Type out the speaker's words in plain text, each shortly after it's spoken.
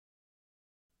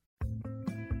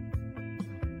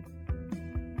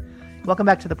Welcome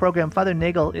back to the program. Father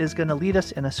Nagel is going to lead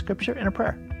us in a scripture and a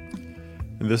prayer.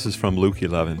 And this is from Luke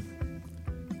 11.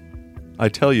 I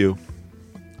tell you,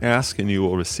 ask and you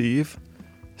will receive,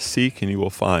 seek and you will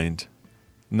find,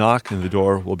 knock and the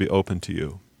door will be opened to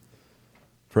you.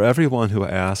 For everyone who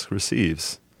asks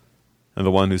receives, and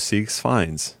the one who seeks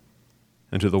finds,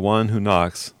 and to the one who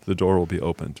knocks the door will be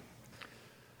opened.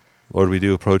 Lord, we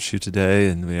do approach you today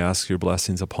and we ask your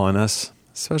blessings upon us,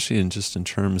 especially in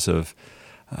terms of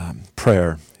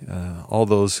prayer. All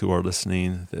those who are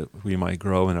listening, that we might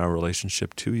grow in our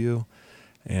relationship to you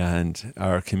and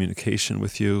our communication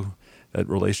with you, that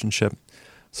relationship.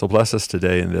 So bless us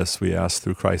today in this, we ask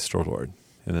through Christ our Lord.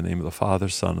 In the name of the Father,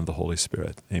 Son, and the Holy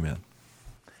Spirit. Amen.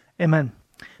 Amen.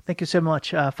 Thank you so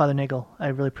much, Father Nagel. I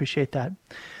really appreciate that.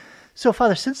 So,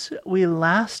 Father, since we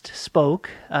last spoke,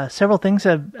 several things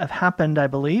have happened, I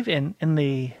believe, in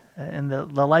the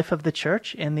life of the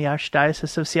church in the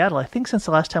Archdiocese of Seattle. I think since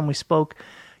the last time we spoke,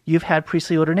 you've had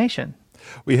priestly ordination.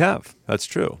 We have. That's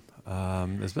true.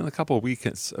 There's been a couple of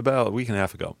weekends, about a week and a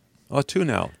half ago. Oh, two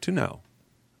now.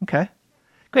 Okay,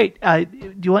 great.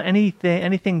 Do you want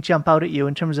anything jump out at you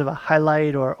in terms of a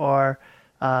highlight or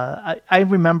I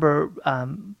remember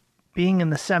being in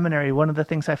the seminary, one of the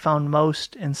things I found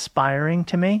most inspiring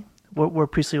to me were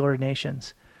priestly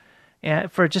ordinations,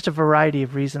 and for just a variety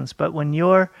of reasons. But when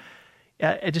you're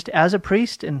just as a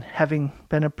priest and having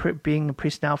been being a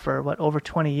priest now for over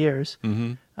 20 years,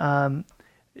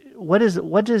 what is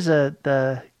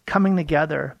the coming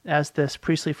together as this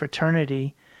priestly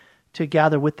fraternity to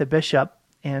gather with the bishop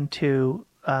and to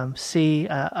see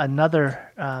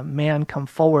another man come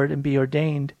forward and be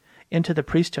ordained into the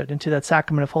priesthood, into that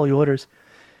sacrament of holy orders?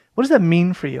 What does that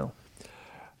mean for you?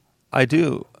 I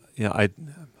do.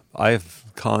 I've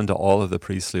gone to all of the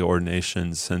priestly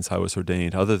ordinations since I was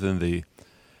ordained, other than the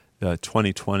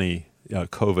 2020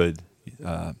 COVID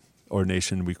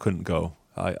ordination. We couldn't go.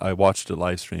 I watched a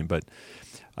live stream, but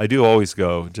I do always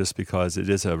go just because it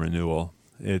is a renewal.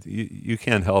 You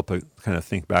can't help but kind of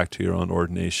think back to your own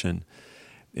ordination.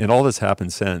 And all that's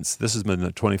happened since. This has been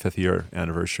the 25th year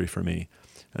anniversary for me.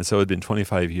 And so it had been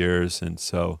 25 years. And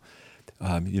so,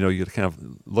 you kind of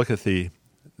look at the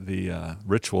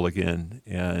ritual again,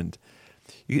 and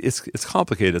it's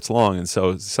complicated, it's long. And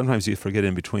so sometimes you forget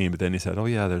in between, but then you said, oh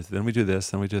yeah, then we do this,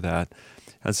 then we do that.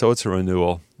 And so it's a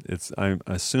renewal. I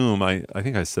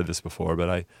think I said this before, but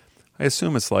I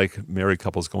assume it's like married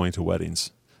couples going to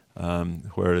weddings,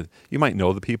 where you might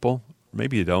know the people,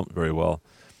 maybe you don't very well,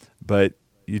 but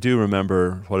you do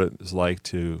remember what it was like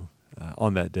to,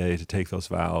 on that day, to take those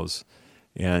vows,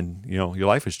 and your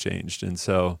life has changed. And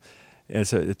so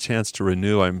it's a chance to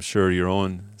renew, I'm sure, your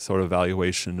own sort of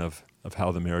evaluation of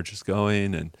how the marriage is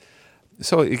going. And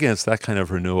so again, it's that kind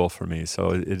of renewal for me.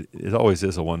 So it always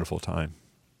is a wonderful time.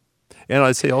 And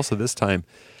I'd say also this time,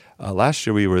 last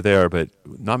year we were there, but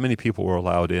not many people were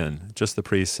allowed in, just the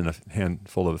priests and a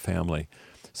handful of the family.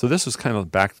 So this was kind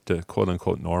of back to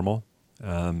quote-unquote normal.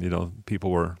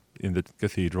 People were in the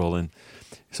cathedral. And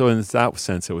so in that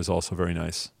sense, it was also very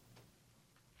nice.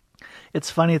 It's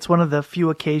funny. It's one of the few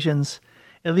occasions,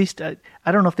 at least, I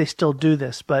don't know if they still do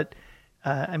this, but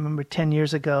I remember 10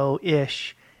 years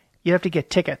ago-ish, you have to get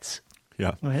tickets.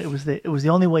 Yeah. It was the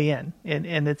only way in.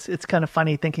 And it's kind of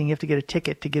funny thinking you have to get a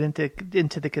ticket to get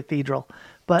into the cathedral.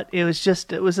 But it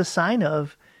was a sign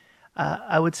of,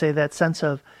 I would say, that sense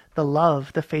of the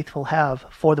love the faithful have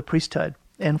for the priesthood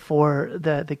and for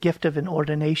the gift of an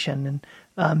ordination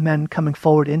and men coming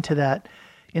forward into that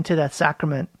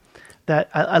sacrament. That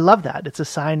I love that. It's a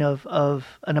sign of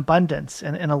an abundance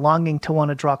and a longing to want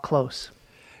to draw close.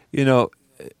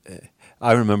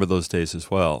 I remember those days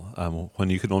as well, when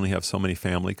you could only have so many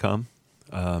family come,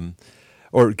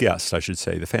 or guests, I should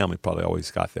say. The family probably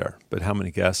always got there, but how many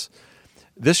guests?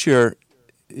 This year,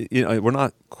 we're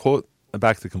not, quote,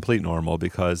 back to complete normal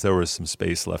because there was some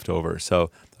space left over.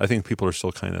 So I think people are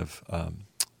still kind of,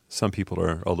 some people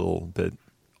are a little bit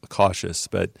cautious,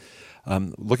 but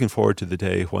looking forward to the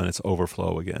day when it's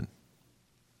overflow again.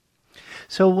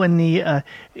 So when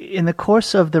in the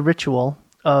course of the ritual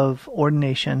of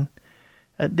ordination,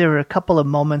 there were a couple of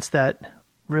moments that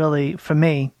really, for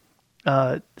me,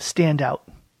 stand out.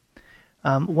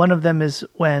 One of them is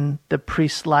when the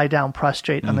priests lie down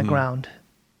prostrate on the ground,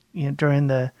 during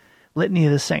the Litany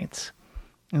of the Saints,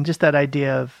 and just that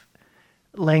idea of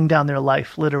laying down their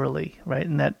life, literally, right,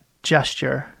 in that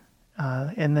gesture,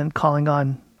 and then calling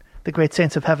on the great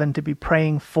saints of heaven to be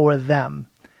praying for them.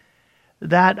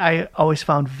 That I always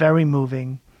found very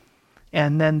moving.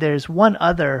 And then there's one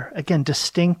other, again,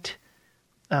 distinct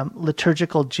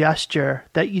liturgical gesture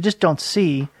that you just don't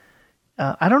see.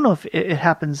 I don't know if it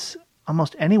happens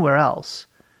almost anywhere else,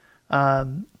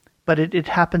 but it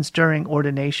happens during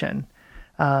ordination.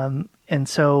 And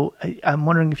so I'm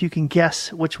wondering if you can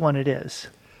guess which one it is.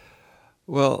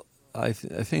 Well, I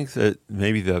think that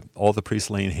maybe all the priests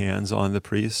laying hands on the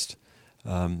priest,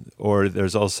 or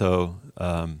there's also,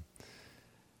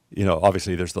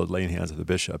 obviously there's the laying hands of the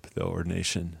bishop, the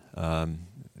ordination.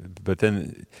 But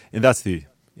then, and that's the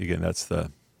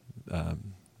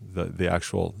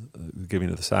actual giving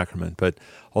of the sacrament. But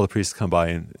all the priests come by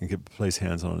and place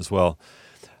hands on it as well.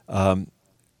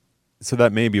 So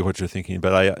that may be what you're thinking.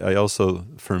 But I also,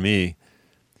 for me,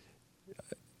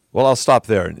 well, I'll stop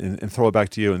there and throw it back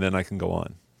to you, and then I can go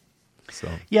on. So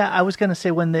yeah, I was going to say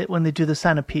when they do the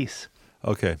sign of peace.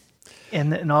 Okay.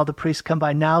 And all the priests come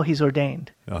by. Now he's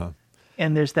ordained. Uh-huh.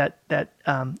 And there's that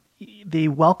the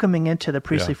welcoming into the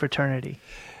priestly fraternity.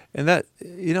 And that,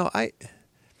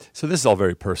 so this is all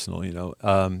very personal,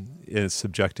 it's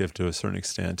subjective to a certain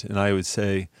extent. And I would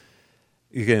say,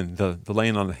 again, the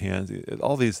laying on the hands,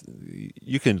 all these,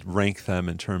 you can rank them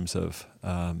in terms of,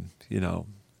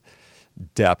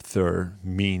 depth or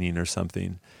meaning or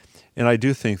something. And I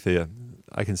do think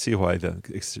I can see why the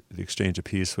exchange of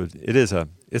peace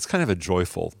it's kind of a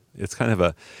joyful, and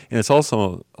it's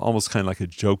also almost kind of like a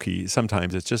jokey,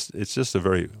 sometimes it's just a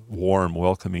very warm,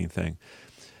 welcoming thing.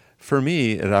 For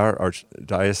me, at our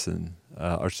archdiocesan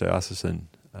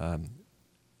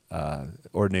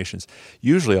ordinations,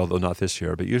 usually, although not this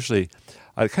year, but usually,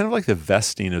 I kind of like the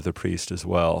vesting of the priest as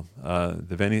well.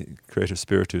 The Veni Creator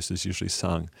Spiritus is usually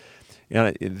sung.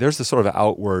 And there's this sort of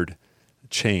outward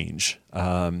change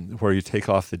where you take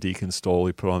off the deacon stole,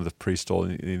 you put on the priest stole,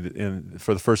 and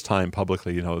for the first time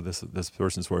publicly, this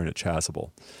person's wearing a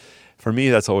chasuble. For me,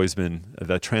 that's always been,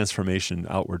 that transformation,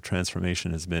 outward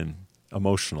transformation has been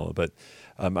emotional, but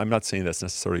I'm not saying that's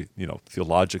necessarily,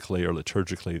 theologically or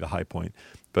liturgically the high point,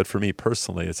 but for me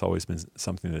personally, it's always been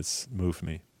something that's moved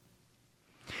me.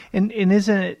 And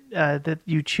isn't it that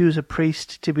you choose a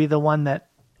priest to be the one that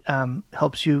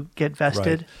helps you get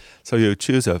vested? Right. So you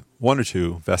choose one or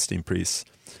two vesting priests,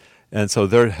 and so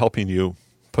they're helping you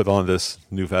put on this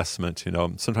new vestment.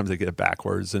 Sometimes they get it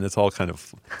backwards, and it's all kind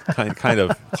of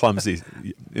clumsy.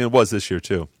 It was this year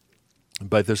too,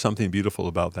 but there's something beautiful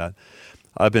about that.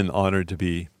 I've been honored to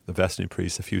be the vesting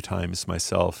priest a few times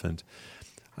myself, and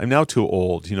I'm now too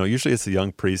old. Usually it's the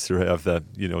young priests who have the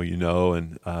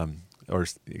and or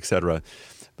etc.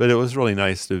 But it was really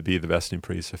nice to be the vesting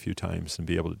priest a few times and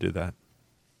be able to do that.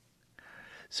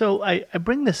 So I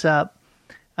bring this up.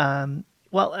 Actually,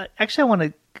 I want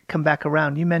to come back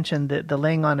around. You mentioned the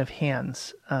laying on of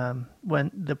hands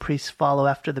when the priests follow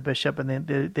after the bishop and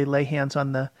they lay hands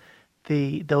on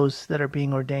those that are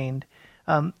being ordained.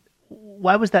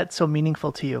 Why was that so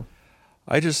meaningful to you?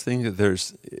 I just think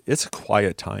that it's a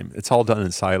quiet time. It's all done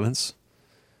in silence.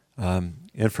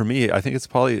 And for me, I think it's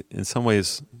probably in some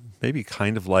ways maybe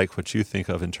kind of like what you think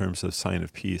of in terms of sign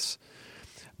of peace.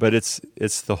 But it's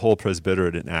the whole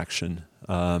presbyterate in action.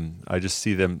 I just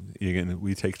see them,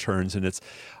 we take turns, and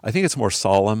I think it's more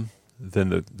solemn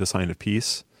than the sign of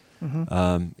peace.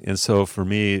 Mm-hmm. And so for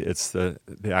me, it's the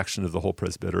action of the whole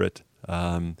presbyterate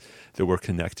that we're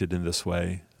connected in this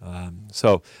way.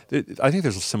 So I think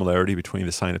there's a similarity between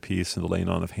the sign of peace and the laying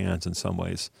on of hands in some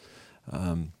ways.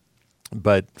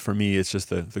 But for me, it's just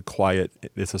the quiet,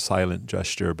 it's a silent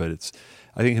gesture, but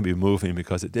I think it can be moving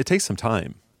because it takes some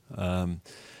time.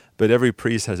 But every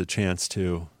priest has a chance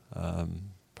to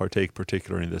partake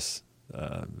particularly in this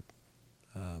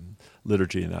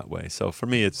liturgy in that way. So for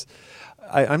me,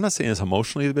 I'm not saying it's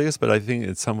emotionally the biggest, but I think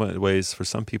in some ways for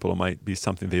some people it might be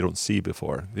something they don't see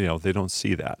before. They don't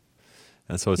see that.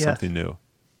 And so it's something new.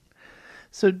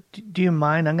 So do you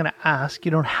mind, I'm going to ask,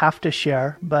 you don't have to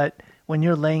share, but when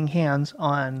you're laying hands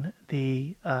on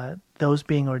those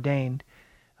being ordained,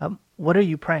 what are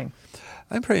you praying?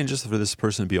 I'm praying just for this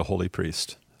person to be a holy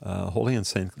priest, holy and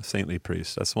saintly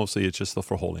priest. That's mostly it's just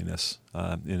for holiness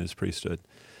in his priesthood.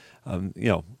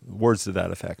 Words to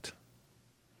that effect.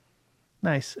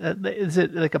 Nice. Is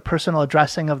it like a personal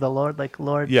addressing of the Lord? Like,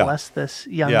 Lord, bless this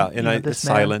young man? Yeah, and it's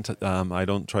silent. I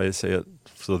don't try to say it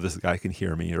so this guy can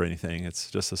hear me or anything. It's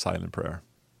just a silent prayer.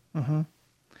 Mm-hmm.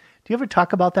 Do you ever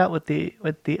talk about that with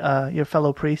your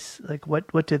fellow priests? Like,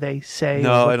 what do they say?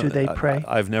 No, what do they pray?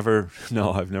 I've never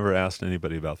asked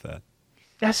anybody about that.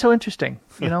 That's so interesting.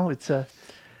 It's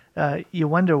you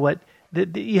wonder what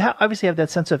you obviously have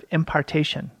that sense of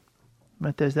impartation,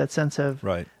 but there's that sense of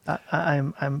right.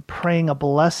 I'm praying a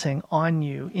blessing on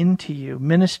you, into you,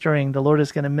 ministering. The Lord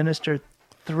is going to minister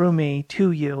through me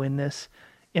to you in this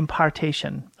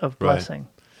impartation of blessing. Right.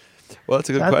 Well, that's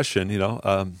a good question.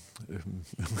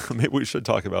 Maybe we should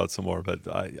talk about it some more, but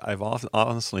I've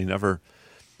honestly never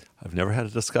I've never had a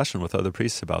discussion with other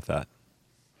priests about that.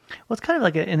 Well, it's kind of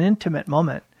like an intimate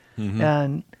moment,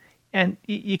 and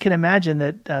you can imagine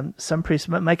that some priests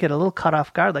might get a little caught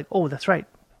off guard, like, "Oh, that's right.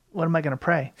 What am I going to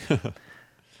pray?" It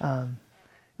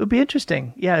would be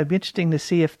interesting. Yeah, it'd be interesting to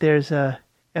see if there's a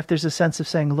sense of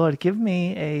saying, "Lord, give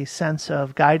me a sense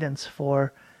of guidance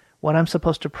for what I'm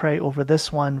supposed to pray over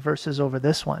this one versus over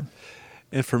this one."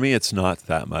 And for me, it's not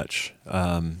that much.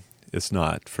 It's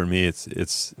not. For me,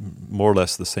 it's more or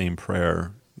less the same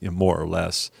prayer, more or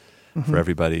less, for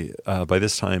everybody. By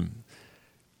this time,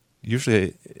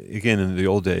 usually, again, in the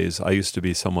old days, I used to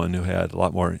be someone who had a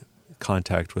lot more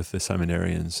contact with the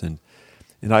seminarians,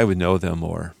 and I would know them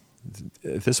more.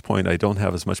 At this point, I don't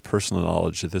have as much personal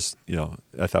knowledge at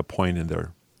that point in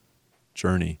their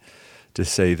journey to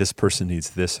say this person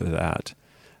needs this or that.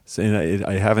 So, and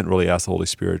I haven't really asked the Holy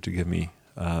Spirit to give me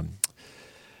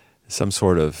some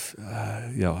sort of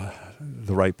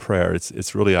the right prayer.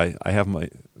 It's really I have my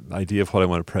idea of what I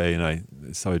want to pray, and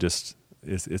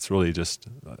it's really just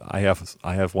I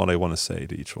have what I want to say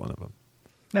to each one of them.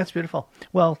 That's beautiful.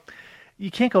 Well, you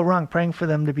can't go wrong praying for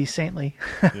them to be saintly.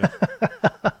 Yeah.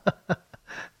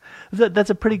 That's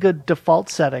a pretty good default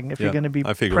setting if you're going to be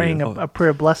praying a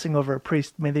prayer blessing over a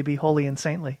priest. May they be holy and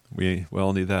saintly. We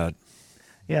all need that.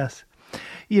 Yes.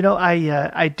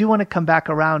 I do want to come back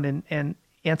around and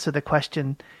answer the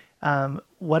question,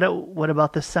 what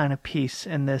about the sign of peace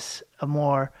in this a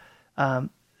more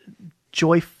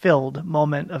joy-filled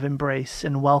moment of embrace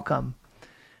and welcome?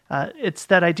 It's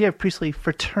that idea of priestly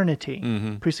fraternity,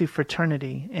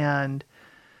 and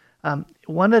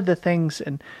one of the things,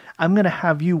 and I'm going to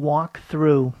have you walk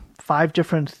through 5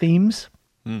 different themes.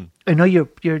 I know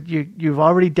you've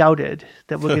already doubted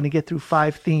that we're going to get through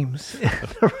 5 themes in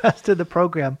the rest of the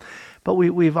program, but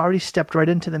we've already stepped right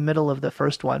into the middle of the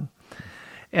first one,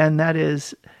 and that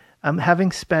is,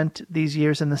 having spent these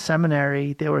years in the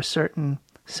seminary, there were certain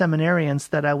seminarians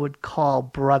that I would call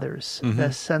brothers.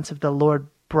 The sense of the Lord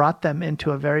brought them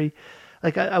into a very,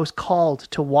 I was called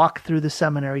to walk through the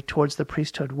seminary towards the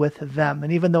priesthood with them.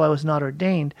 And even though I was not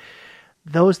ordained,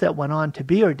 those that went on to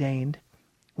be ordained,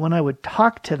 when I would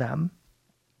talk to them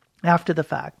after the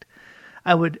fact,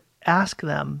 I would ask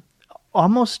them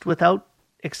almost without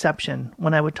exception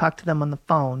when I would talk to them on the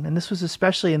phone. And this was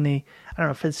especially in the, I don't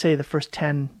know if I'd say the first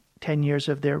 10 years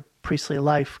of their priestly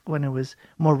life, when it was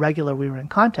more regular we were in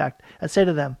contact. I'd say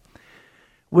to them,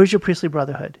 "Where's your priestly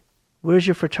brotherhood? Where's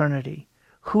your fraternity?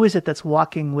 Who is it that's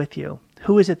walking with you?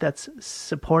 Who is it that's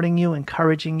supporting you,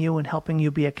 encouraging you, and helping you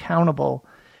be accountable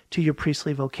to your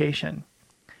priestly vocation?"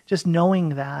 Just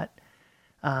knowing that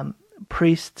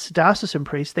priests, diocesan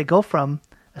priests, they go from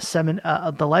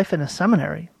the life in a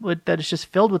seminary that is just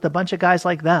filled with a bunch of guys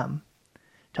like them,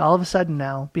 to all of a sudden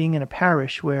now being in a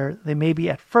parish where they maybe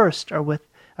at first are with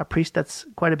a priest that's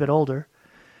quite a bit older,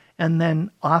 and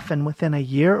then often within a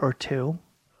year or two,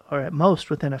 or at most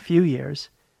within a few years,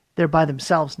 they're by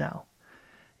themselves now.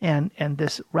 And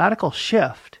this radical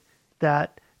shift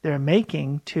that they're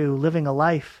making to living a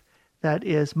life that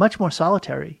is much more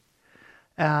solitary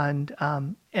and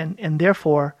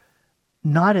therefore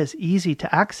not as easy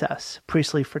to access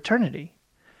priestly fraternity.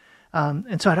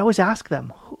 And so I'd always ask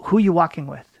them, who are you walking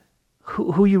with?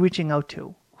 Who are you reaching out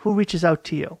to? Who reaches out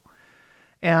to you?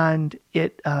 And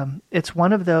it's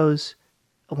one of those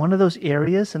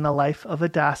areas in the life of a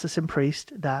diocesan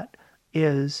priest that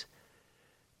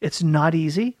it's not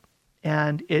easy,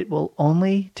 and it will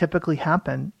only typically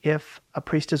happen if a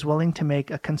priest is willing to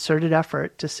make a concerted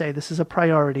effort to say, this is a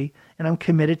priority, and I'm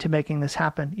committed to making this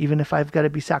happen, even if I've got to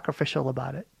be sacrificial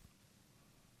about it.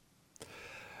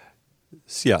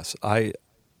 Yes, I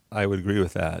would agree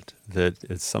with that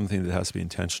it's something that has to be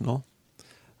intentional.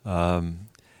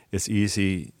 It's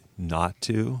easy not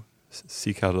to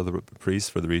seek out other priests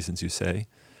for the reasons you say.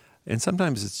 And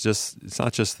sometimes it's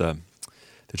not just that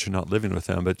you're not living with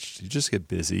them, but you just get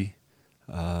busy.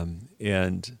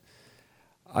 And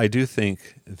I do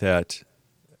think that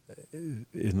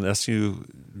unless you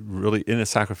really, in a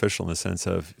sacrificial in the sense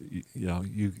of,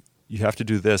 you have to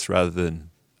do this rather than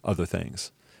other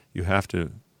things. You have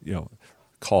to,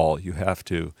 call, you have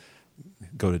to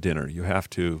go to dinner, you have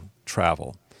to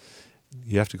travel,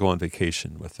 you have to go on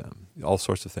vacation with them, all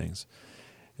sorts of things.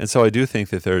 And so I do think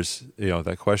that there's,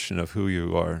 that question of who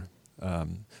you are,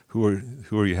 who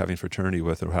are you having fraternity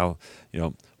with, or how,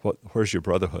 where's your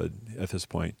brotherhood at this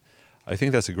point? I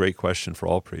think that's a great question for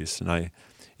all priests, and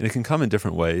it can come in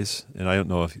different ways. And I don't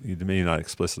know if you may not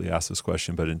explicitly ask this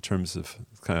question, but in terms of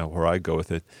kind of where I go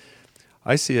with it,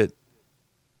 I see it.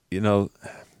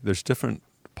 There's different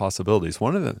possibilities.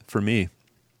 One of them, for me,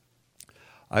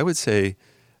 I would say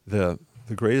the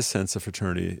the greatest sense of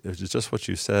fraternity is just what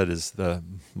you said, is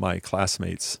my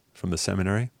classmates from the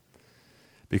seminary,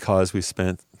 because we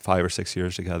spent 5 or 6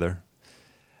 years together.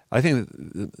 I think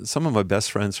that some of my best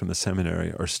friends from the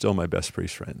seminary are still my best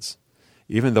priest friends,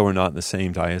 even though we're not in the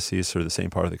same diocese or the same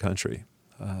part of the country.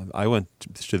 I went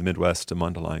to the Midwest, to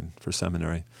Mundelein, for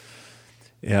seminary,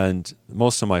 and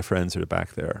most of my friends are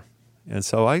back there. And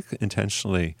so I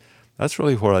intentionally, that's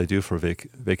really what I do for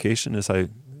vacation, is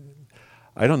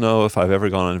I don't know if I've ever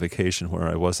gone on a vacation where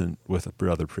I wasn't with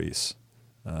other priests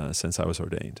since I was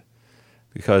ordained.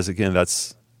 Because again,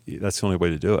 that's the only way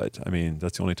to do it. I mean,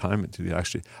 that's the only time to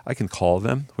actually, I can call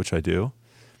them, which I do,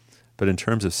 but in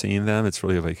terms of seeing them, it's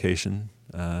really a vacation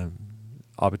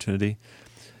opportunity.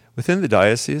 Within the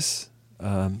diocese,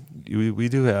 we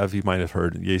do have, you might have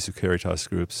heard, Jesu Caritas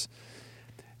groups.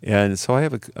 And so I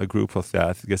have a group of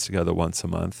that gets together once a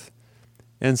month.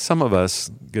 And some of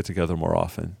us get together more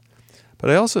often. But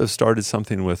I also have started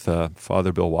something with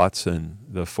Father Bill Watson,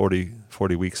 the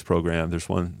 40 Weeks program. There's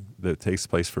one that takes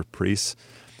place for priests.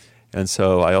 And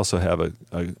so I also have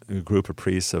a group of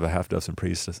priests, of a half dozen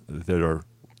priests that are,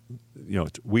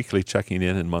 weekly checking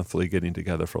in and monthly getting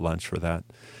together for lunch for that.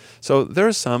 So there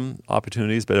are some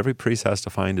opportunities, but every priest has to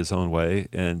find his own way.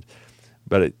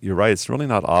 But you're right, it's really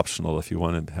not optional if you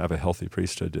want to have a healthy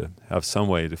priesthood to have some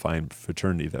way to find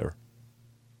fraternity there.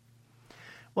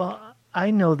 Well,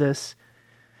 I know this.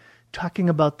 Talking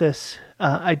about this,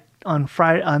 on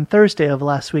Thursday of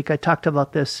last week, I talked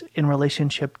about this in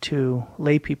relationship to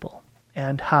lay people,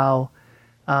 and how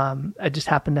I just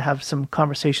happened to have some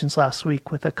conversations last week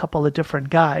with a couple of different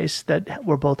guys that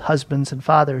were both husbands and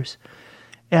fathers,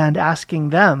 and asking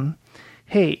them,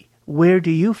 hey, where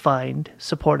do you find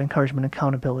support, encouragement,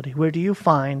 accountability? Where do you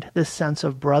find this sense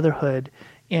of brotherhood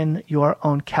in your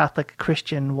own Catholic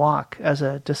Christian walk as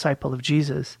a disciple of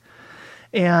Jesus?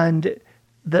 And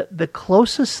the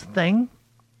closest thing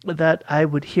that I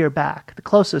would hear back, the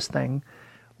closest thing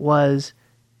was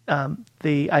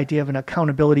the idea of an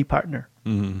accountability partner.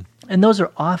 Mm-hmm. And those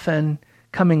are often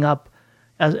coming up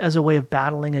as a way of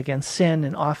battling against sin,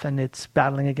 and often it's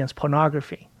battling against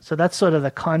pornography. So that's sort of the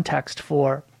context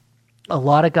for a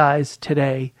lot of guys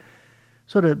today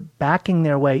sort of backing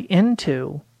their way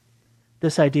into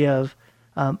this idea of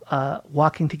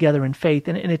walking together in faith.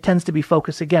 And it tends to be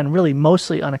focused, again, really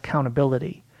mostly on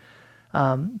accountability.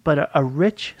 But a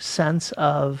rich sense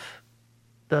of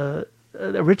this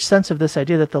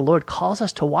idea that the Lord calls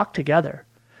us to walk together.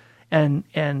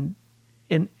 And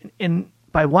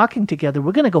by walking together,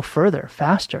 we're going to go further,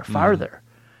 faster, farther.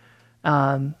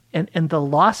 And the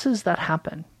losses that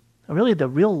happen, really the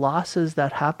real losses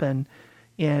that happen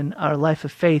in our life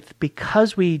of faith,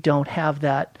 because we don't have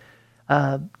that,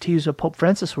 to use a Pope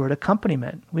Francis word,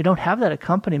 accompaniment. We don't have that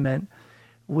accompaniment.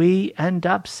 We end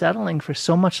up settling for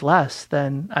so much less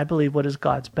than, I believe, what is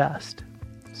God's best.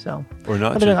 So, or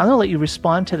not. I'm going to let you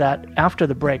respond to that after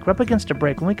the break. We're up against a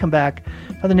break. When we come back,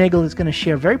 Father Nagel is going to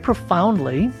share very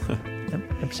profoundly,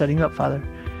 I'm setting you up, Father,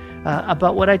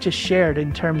 about what I just shared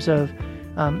in terms of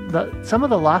some of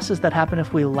the losses that happen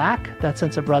if we lack that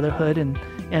sense of brotherhood,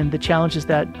 and the challenges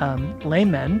that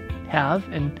laymen have,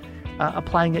 and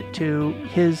applying it to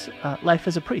his life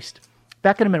as a priest.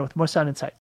 Back in a minute with more Sound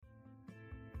Insight.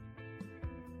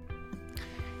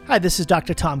 Hi, this is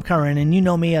Dr. Tom Curran, and you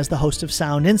know me as the host of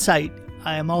Sound Insight.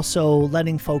 I am also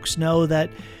letting folks know that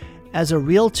as a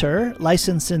realtor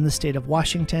licensed in the state of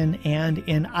Washington and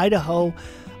in Idaho,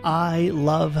 I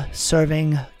love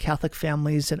serving Catholic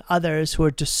families and others who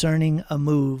are discerning a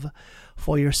move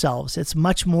for yourselves. It's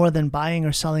much more than buying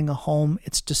or selling a home.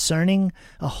 It's discerning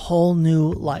a whole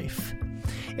new life.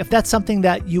 If that's something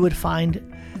that you would find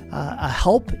a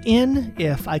help in,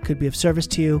 if I could be of service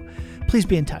to you, please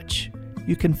be in touch.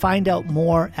 You can find out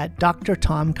more at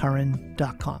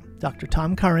drtomcurran.com.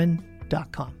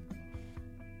 drtomcurran.com.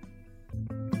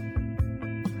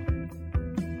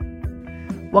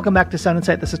 Welcome back to Sound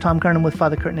Insight. This is Tom Curran with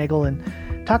Father Kurt Nagel, and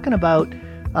talking about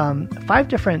 5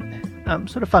 different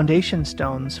sort of foundation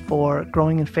stones for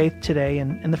growing in faith today.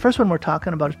 And the first one we're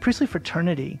talking about is priestly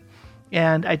fraternity.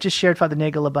 And I just shared, Father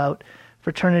Nagel, about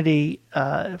fraternity,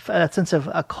 that sense of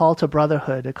a call to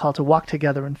brotherhood, a call to walk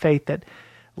together in faith that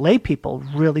lay people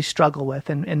really struggle with,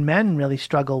 and men really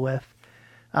struggle with.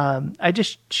 I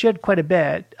just shared quite a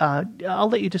bit. I'll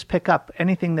let you just pick up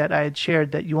anything that I had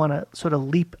shared that you want to sort of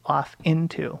leap off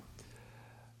into.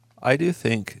 I do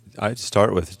think I'd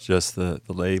start with just the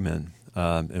laymen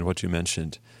and what you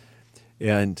mentioned.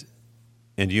 And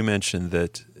you mentioned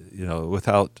that,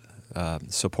 without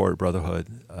support,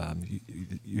 brotherhood,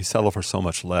 you settle for so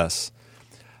much less.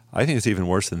 I think it's even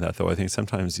worse than that, though. I think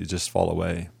sometimes you just fall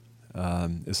away.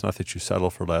 It's not that you settle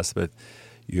for less, but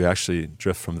you actually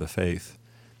drift from the faith.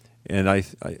 And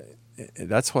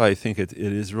that's why I think it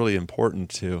is really important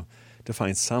to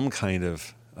find some kind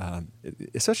of,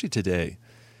 especially today.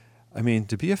 I mean,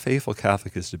 to be a faithful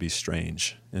Catholic is to be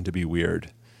strange and to be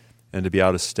weird and to be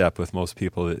out of step with most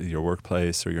people at your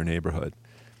workplace or your neighborhood.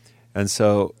 And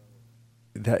so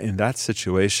that in that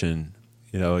situation,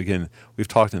 again, we've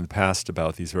talked in the past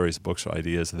about these various books or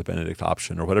ideas of the Benedict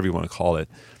option or whatever you want to call it,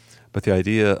 but the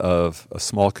idea of a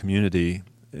small community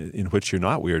in which you're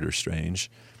not weird or strange,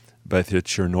 but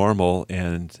that you're normal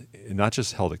and not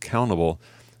just held accountable,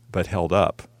 but held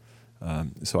up.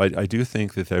 So I do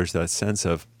think that there's that sense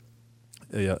of,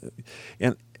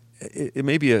 and it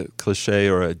may be a cliche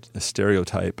or a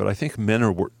stereotype, but I think men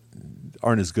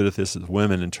aren't as good at this as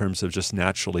women in terms of just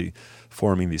naturally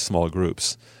forming these small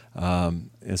groups.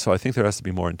 And so I think there has to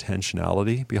be more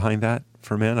intentionality behind that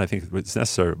for men. I think it's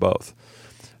necessary for both.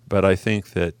 But I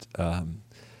think that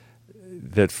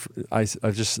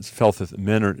I've just felt that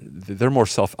men they're more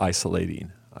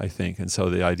self-isolating, I think. And so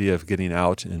the idea of getting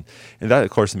out, and that, of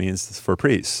course, means for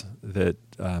priests, that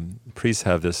priests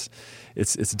have this,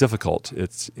 it's difficult.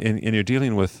 And you're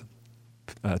dealing with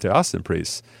diocesan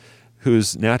priests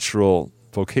whose natural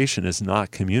vocation is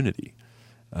not community.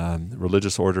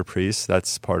 Religious order priests,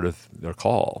 that's part of their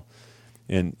call.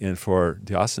 And for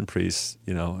diocesan priests,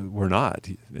 we're not.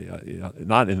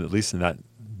 Not at least in that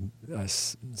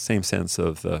same sense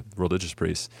of the religious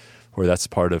priests, where that's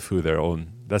part of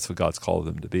that's what God's called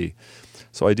them to be.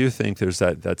 So I do think there's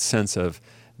that sense of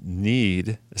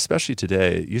need, especially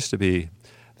today. It used to be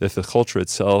that the culture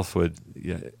itself would,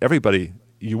 everybody,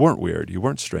 you weren't weird, you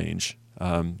weren't strange.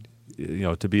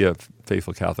 To be a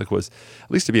faithful Catholic was,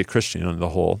 at least to be a Christian on the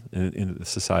whole in the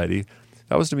society,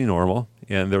 that was to be normal.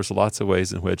 And there was lots of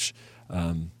ways in which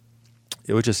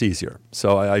it was just easier.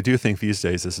 So I do think these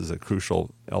days this is a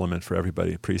crucial element for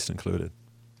everybody, priest included.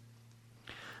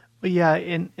 Well, yeah,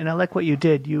 and I like what you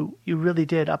did. You really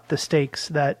did up the stakes.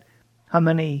 That how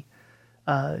many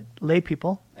lay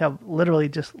people have literally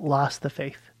just lost the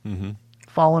faith,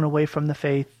 fallen away from the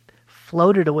faith,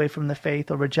 floated away from the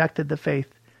faith, or rejected the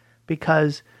faith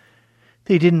because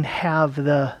they didn't have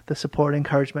the support,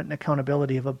 encouragement, and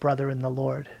accountability of a brother in the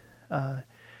Lord.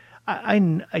 I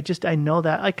know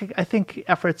that. I think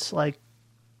efforts like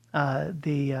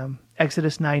the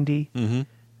Exodus 90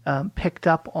 picked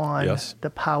up on the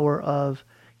power of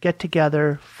get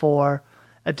together for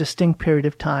a distinct period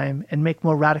of time and make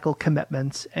more radical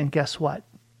commitments. And guess what?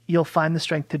 You'll find the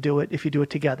strength to do it if you do it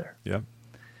together. Yeah.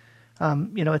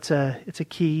 It's a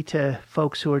key to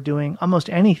folks who are doing almost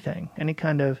anything, any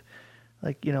kind of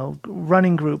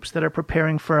running groups that are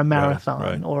preparing for a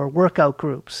marathon or workout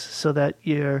groups so that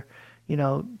you're,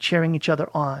 cheering each other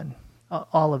on,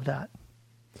 all of that.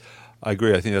 I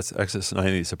agree. I think that's Exodus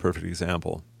 90 is a perfect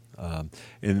example.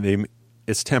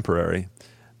 It's temporary,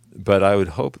 but I would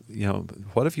hope,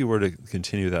 what if you were to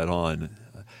continue that on?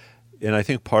 And I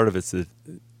think part of it's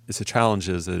a challenge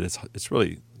is that it's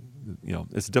really,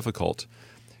 it's difficult.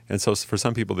 And so for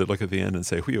some people, they look at the end and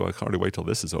say, I can't hardly wait till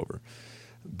this is over.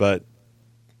 But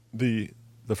the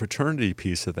fraternity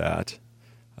piece of that,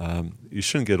 you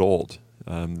shouldn't get old.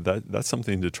 That's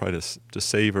something to try to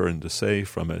savor and to save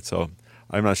from it. So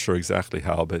I'm not sure exactly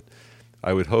how, but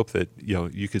I would hope that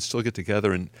you could still get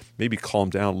together and maybe calm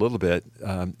down a little bit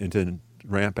and then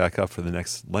ramp back up for the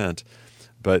next Lent,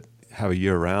 but have a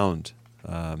year round,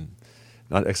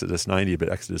 not Exodus 90, but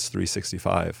Exodus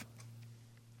 365.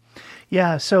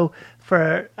 Yeah, so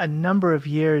for a number of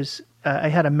years, I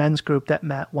had a men's group that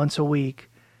met once a week,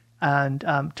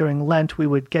 and during Lent, we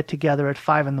would get together at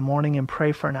 5 a.m. and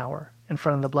pray for an hour in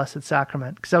front of the Blessed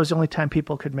Sacrament, because that was the only time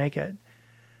people could make it.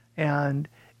 And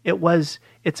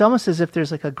it's almost as if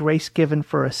there's like a grace given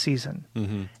for a season.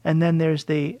 Mm-hmm. And then there's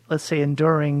let's say,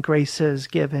 enduring graces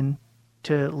given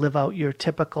to live out your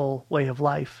typical way of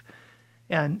life.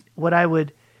 And what I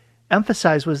would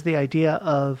emphasize was the idea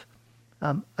of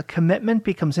a commitment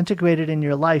becomes integrated in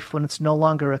your life when it's no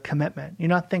longer a commitment. You're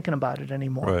not thinking about it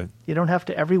anymore. Right. You don't have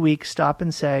to every week stop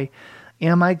and say,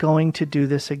 am I going to do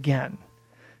this again?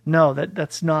 No,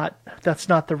 that's not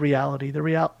the reality. The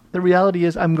reality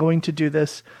is I'm going to do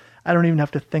this. I don't even have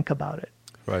to think about it.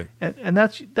 Right. And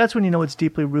that's when you know it's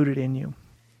deeply rooted in you.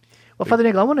 Well, Father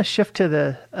Nagel, I want to shift to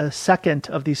the second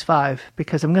of these 5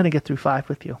 because I'm going to get through 5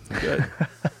 with you. Good.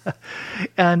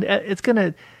 And it's going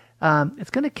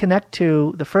to connect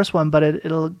to the first one, but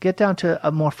it'll get down to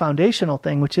a more foundational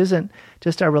thing, which isn't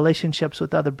just our relationships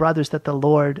with other brothers that the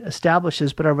Lord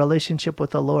establishes, but our relationship with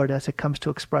the Lord as it comes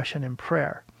to expression in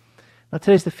prayer. Now,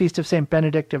 today's the feast of St.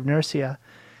 Benedict of Nursia,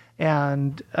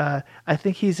 and I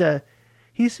think he's a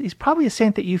he's probably a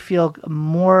saint that you feel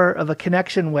more of a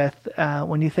connection with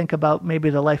when you think about maybe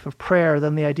the life of prayer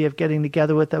than the idea of getting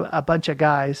together with a bunch of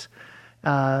guys.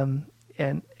 And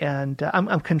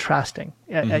I'm contrasting.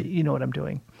 You know what I'm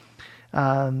doing.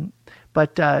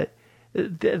 But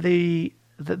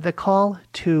the call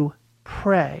to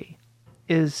pray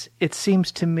is, it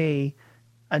seems to me,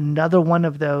 another one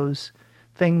of those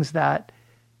things that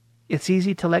it's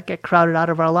easy to let get crowded out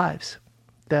of our lives.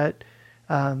 That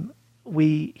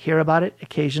we hear about it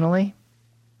occasionally,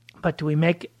 but do we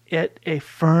make it a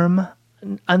firm,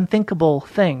 unthinkable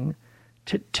thing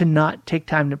to not take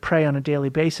time to pray on a daily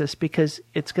basis, because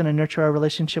it's going to nurture our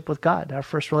relationship with God, our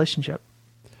first relationship?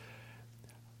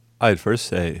 I'd first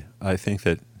say I think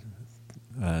that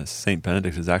Saint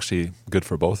Benedict is actually good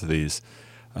for both of these.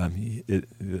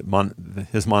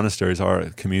 His monasteries are a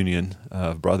communion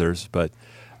of brothers, but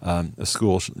a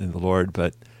school in the Lord.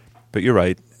 But you're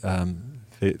right.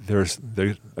 There's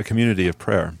a community of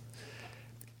prayer,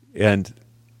 and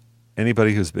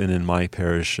anybody who's been in my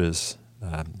parishes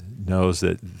knows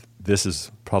that this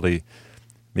is probably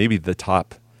maybe the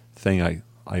top thing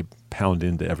I pound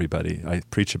into everybody. I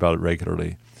preach about it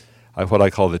regularly. What I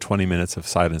call the 20 minutes of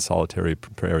silent solitary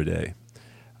prayer a day.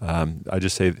 I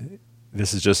just say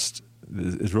this is just,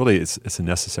 it's a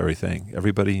necessary thing.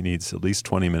 Everybody needs at least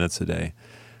 20 minutes a day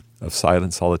of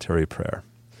silent solitary prayer.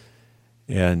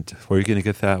 And where are you going to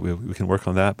get that? We can work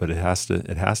on that, but it has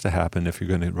to happen if you're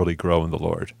going to really grow in the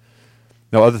Lord.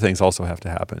 Now, other things also have to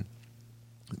happen.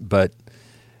 But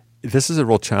this is a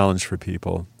real challenge for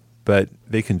people, but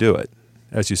they can do it.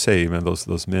 As you say, man,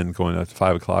 those men going at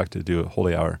 5 o'clock to do a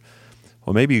holy hour.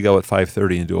 Well, maybe you go at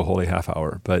 5:30 and do a holy half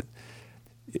hour. But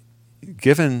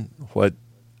given what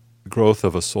growth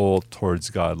of a soul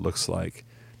towards God looks like,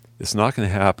 it's not going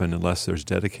to happen unless there's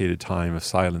dedicated time of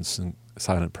silence and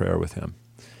silent prayer with Him,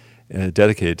 and a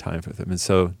dedicated time with Him. And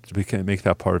so to make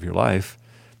that part of your life,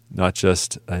 not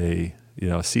just a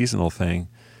seasonal thing,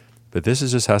 but this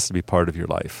just has to be part of your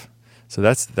life. So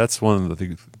that's one of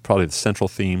probably the central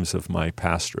themes of my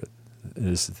pastorate,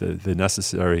 is the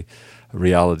necessary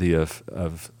reality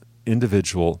of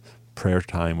individual prayer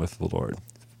time with the Lord.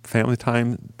 Family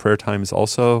time, prayer time is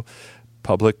also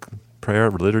public prayer,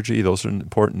 liturgy. Those are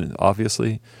important,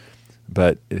 obviously,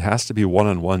 but it has to be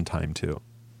one-on-one time too.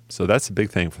 So that's a big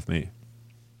thing with me.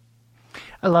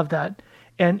 I love that,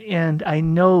 and I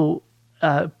know,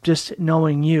 just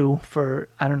knowing you for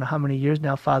I don't know how many years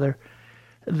now, Father,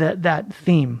 that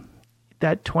theme,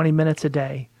 that 20 minutes a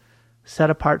day, set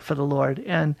apart for the Lord.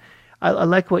 And I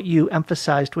like what you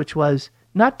emphasized, which was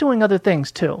not doing other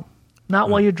things too. Not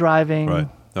while you're driving, right.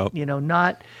 Nope.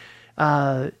 Not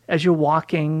as you're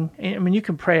walking. I mean, you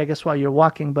can pray, I guess, while you're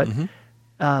walking, but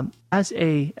as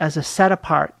a set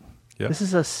apart. Yep. This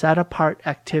is a set apart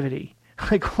activity.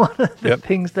 Like one of the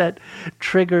things that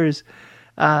triggers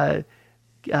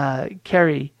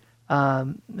Carrie,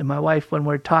 and my wife, when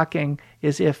we're talking,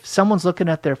 is if someone's looking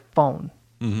at their phone,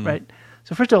 right?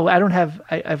 So first of all,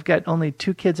 I've got only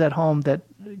 2 kids at home that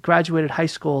graduated high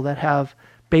school that have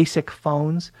basic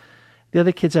phones. The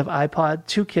other kids have iPods.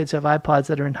 2 kids have iPods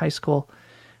that are in high school.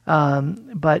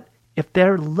 But if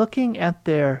they're looking at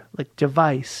their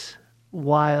device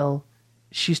while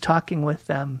she's talking with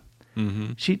them,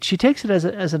 she takes it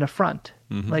as an affront.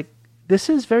 Like, this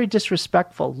is very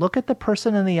disrespectful. Look at the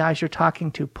person in the eyes you're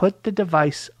talking to. Put the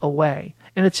device away.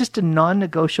 And it's just a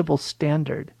non-negotiable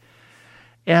standard.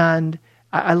 And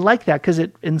I like that because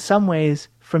it, in some ways,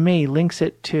 for me, links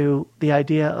it to the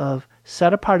idea of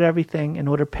set apart everything in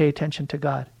order to pay attention to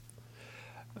God.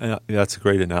 That's a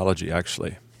great analogy,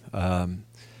 actually. And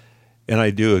I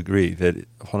do agree that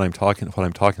what I'm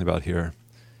talking about here,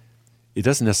 it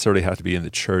doesn't necessarily have to be in the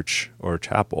church or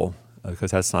chapel,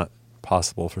 because that's not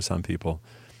possible for some people.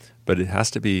 But it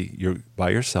has to be you're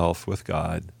by yourself with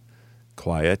God,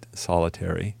 quiet,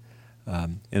 solitary.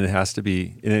 And it has to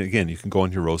be, and again, you can go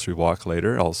on your rosary walk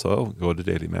later, also go to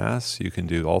daily mass, you can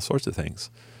do all sorts of things.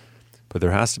 But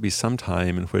there has to be some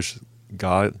time in which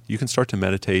God, you can start to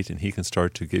meditate and He can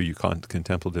start to give you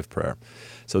contemplative prayer.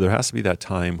 So there has to be that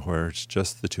time where it's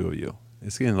just the two of you.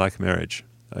 It's again like marriage.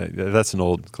 That's an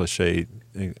old cliche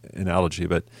analogy,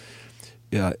 but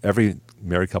yeah, every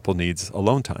married couple needs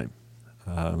alone time.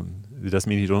 It doesn't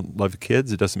mean you don't love your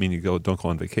kids. It doesn't mean you don't go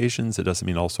on vacations. It doesn't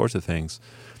mean all sorts of things.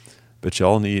 But you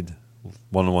all need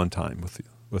one-on-one time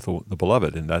with the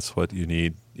beloved, and that's what you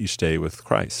need each day with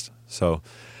Christ. So,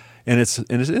 and it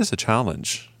is a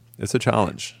challenge. It's a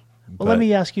challenge. Well, let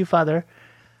me ask you, Father.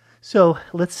 So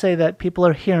let's say that people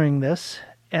are hearing this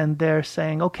and they're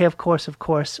saying, "Okay, of course.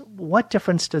 What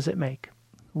difference does it make?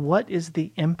 What is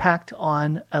the impact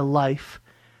on a life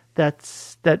that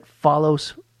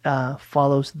follows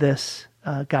this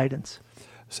guidance?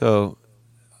 So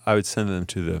I would send them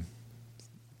to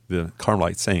the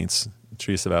Carmelite saints,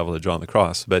 Teresa of Avila, John the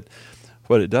Cross. But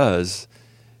what it does,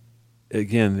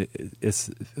 again, it's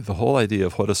the whole idea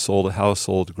of how a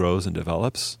soul grows and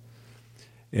develops,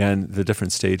 and the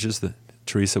different stages that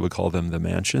Teresa would call them the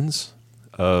mansions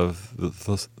of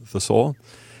the soul.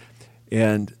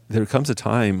 And there comes a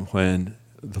time when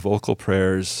the vocal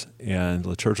prayers and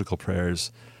liturgical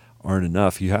prayers aren't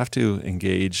enough. You have to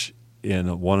engage in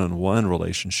a one-on-one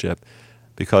relationship,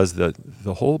 because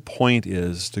the whole point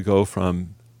is to go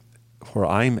from where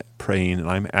I'm praying and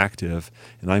I'm active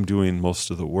and I'm doing most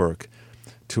of the work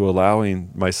to allowing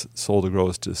my soul to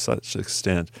grow to such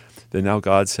extent that now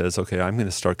God says, okay, I'm going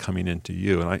to start coming into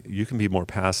you, and you can be more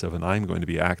passive and I'm going to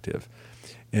be active.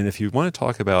 And if you want to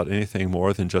talk about anything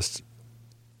more than just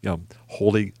a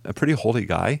pretty holy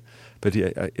guy, but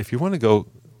if you want to go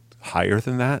higher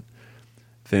than that,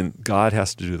 then God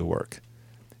has to do the work.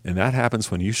 And that happens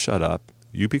when you shut up,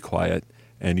 you be quiet,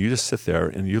 and you just sit there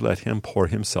and you let him pour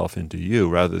himself into you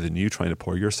rather than you trying to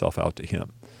pour yourself out to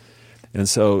him. And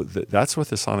so that's what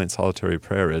the silent solitary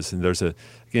prayer is. And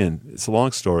it's a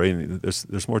long story, and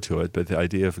there's more to it, but the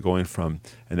idea of going from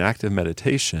an active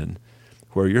meditation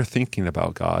where you're thinking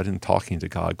about God and talking to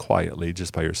God quietly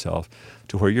just by yourself,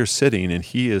 to where you're sitting and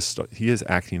he is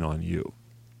acting on you.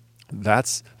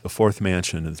 That's the fourth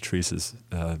mansion of Teresa's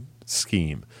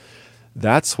scheme.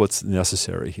 That's what's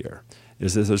necessary here,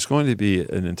 is that there's going to be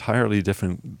an entirely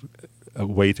different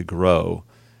way to grow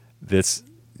that's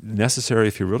necessary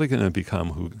if you're really going to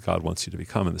become who God wants you to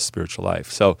become in the spiritual life.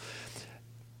 So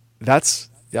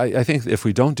I think if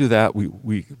we don't do that,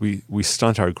 we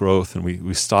stunt our growth, and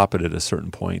we stop it at a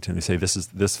certain point, and we say this is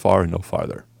this far and no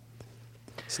farther.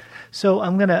 So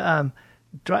I'm going to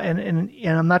and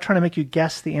I'm not trying to make you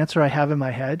guess the answer I have in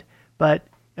my head, but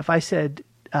if I said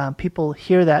people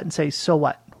hear that and say, so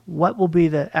what? What will be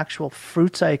the actual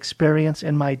fruits I experience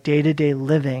in my day-to-day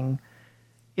living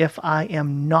if I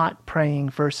am not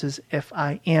praying versus if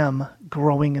I am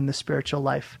growing in the spiritual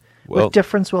life? Well, what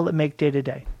difference will it make day to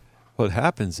day? What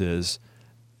happens is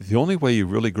the only way you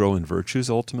really grow in virtues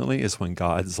ultimately is when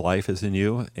God's life is in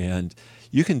you, and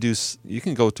you can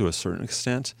go to a certain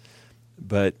extent,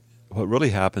 but what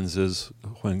really happens is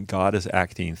when God is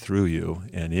acting through you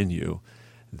and in you,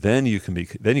 then you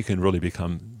can really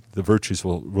become, the virtues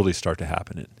will really start to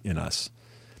happen in us.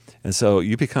 And so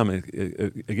you become,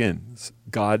 again,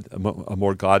 a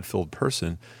more God-filled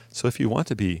person. So if you want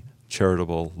to be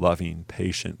charitable, loving,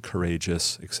 patient,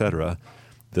 courageous, etc.,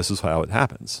 this is how it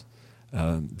happens.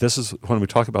 This is when we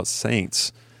talk about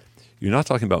saints, you're not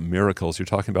talking about miracles, you're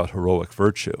talking about heroic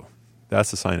virtue.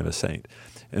 That's the sign of a saint.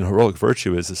 And heroic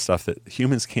virtue is the stuff that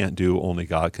humans can't do, only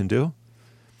God can do.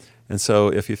 And so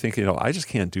if you think, I just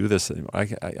can't do this anymore,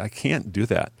 I can't do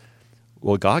that.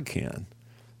 Well, God can.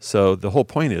 So the whole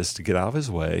point is to get out of his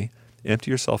way,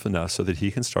 empty yourself enough so that he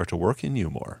can start to work in you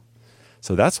more.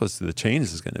 So that's what the change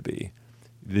is going to be.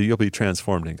 You'll be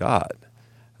transformed in God.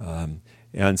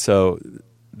 And so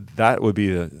that would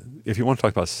be if you want to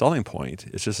talk about a selling point,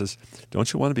 it's just this,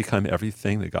 don't you want to become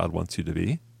everything that God wants you to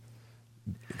be?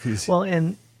 Well,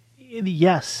 and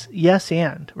yes,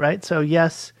 and, right? So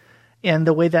yes, and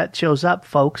the way that shows up,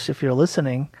 folks, if you're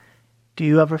listening, do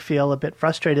you ever feel a bit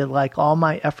frustrated, like all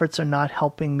my efforts are not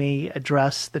helping me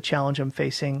address the challenge I'm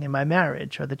facing in my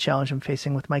marriage, or the challenge I'm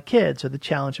facing with my kids, or the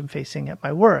challenge I'm facing at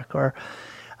my work, or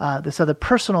this other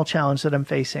personal challenge that I'm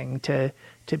facing to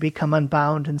become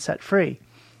unbound and set free?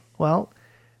 Well,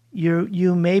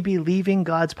 you may be leaving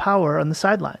God's power on the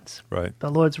sidelines. Right. The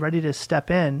Lord's ready to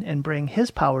step in and bring his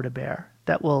power to bear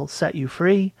that will set you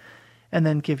free and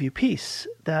then give you peace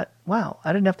that, wow,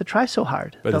 I didn't have to try so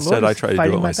hard. But instead I try to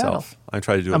do it myself. I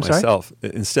try to do it myself.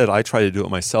 Instead, I try to do it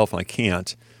myself and I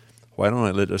can't. Why don't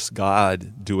I let just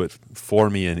God do it for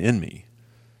me and in me?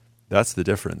 That's the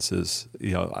difference is,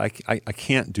 I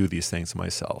can't do these things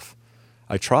myself.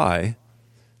 I try,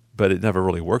 but it never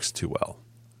really works too well.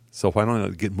 So why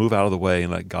don't I move out of the way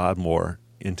and let God more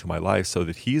into my life so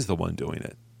that he's the one doing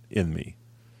it in me?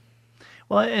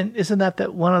 Well, and isn't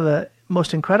that one of the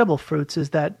most incredible fruits is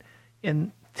that,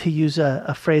 to use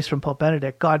a phrase from Pope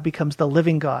Benedict, God becomes the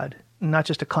living God, not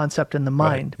just a concept in the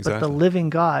mind, right, exactly. But the living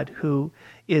God who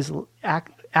is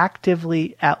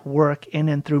actively at work in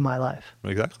and through my life.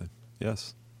 Exactly,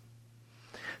 yes.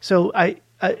 So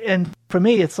and for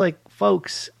me, it's like,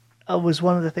 folks, was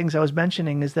one of the things I was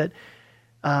mentioning is that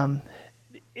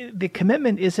the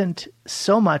commitment isn't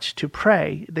so much to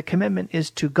pray. The commitment is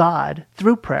to God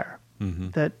through prayer.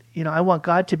 Mm-hmm. That, I want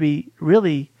God to be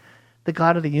really the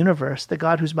God of the universe, the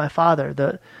God who's my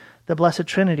Father, the Blessed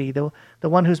Trinity, the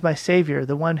one who's my Savior,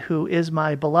 the one who is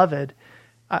my beloved.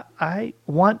 I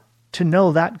want to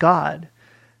know that God,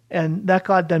 and that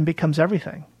God then becomes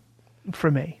everything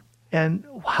for me. And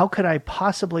how could I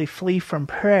possibly flee from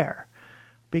prayer?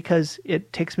 Because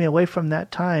it takes me away from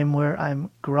that time where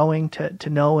I'm growing to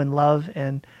know and love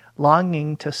and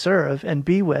longing to serve and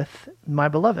be with my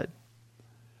beloved.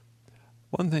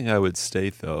 One thing I would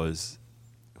state, though, is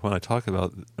when I talk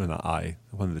about,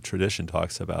 when the tradition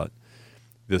talks about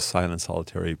this silent,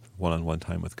 solitary, one-on-one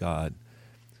time with God,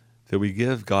 that we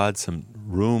give God some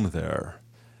room there.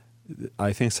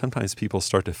 I think sometimes people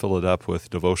start to fill it up with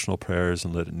devotional prayers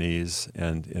and litanies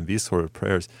and these sort of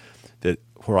prayers that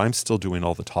where I'm still doing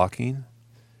all the talking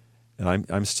and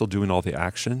I'm still doing all the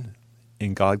action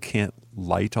and God can't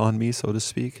light on me, so to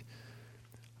speak.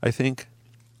 I think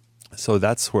so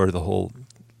that's where the whole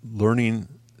learning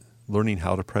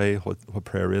how to pray, what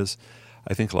prayer is.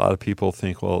 I think a lot of people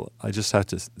think, well, I just have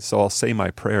to, so I'll say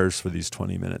my prayers for these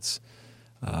 20 minutes.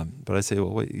 But I say,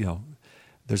 well, wait,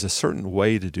 there's a certain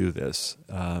way to do this.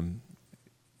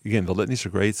 Again, the litanies are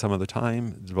great some of the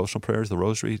time. Devotional prayers, the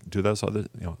rosary, do those other,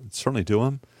 certainly do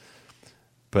them.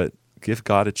 But give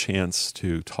God a chance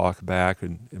to talk back.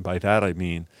 And by that I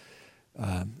mean,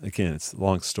 again, it's a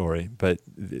long story, but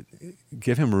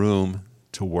give him room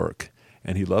to work.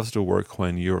 And he loves to work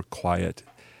when you're quiet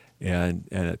and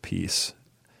at peace.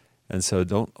 And so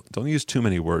don't use too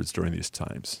many words during these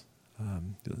times.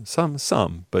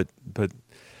 Some, but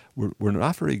we're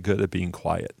not very good at being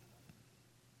quiet.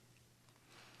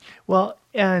 Well,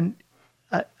 and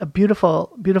a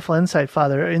beautiful insight,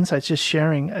 Father. Insights just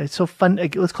sharing. It's so fun.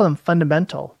 Let's call them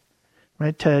fundamental,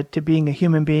 right? To being a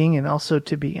human being and also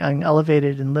to being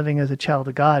elevated and living as a child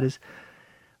of God is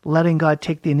letting God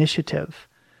take the initiative.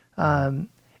 And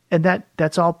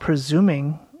that's all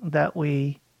presuming that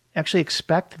we actually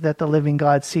expect that the living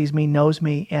God sees me, knows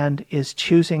me, and is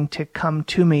choosing to come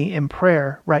to me in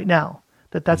prayer right now.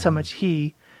 That's how much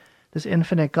he, this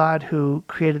infinite God who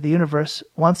created the universe,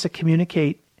 wants to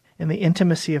communicate in the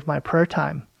intimacy of my prayer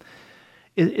time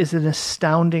is an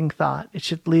astounding thought. It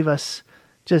should leave us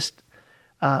just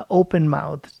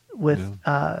open-mouthed with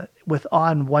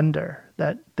awe and wonder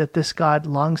that this God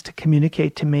longs to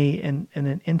communicate to me in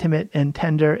an intimate and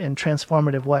tender and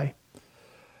transformative way.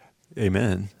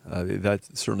 Amen.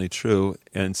 That's certainly true.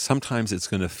 And sometimes it's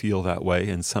going to feel that way,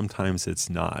 and sometimes it's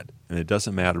not. And it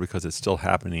doesn't matter because it's still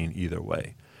happening either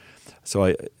way.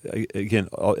 So again,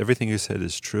 everything you said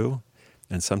is true.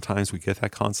 And sometimes we get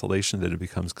that consolation that it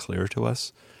becomes clear to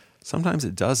us. Sometimes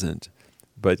it doesn't.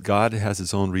 But God has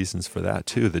his own reasons for that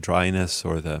too, the dryness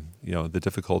or the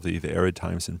difficulty, the arid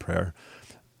times in prayer.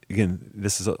 Again,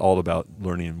 this is all about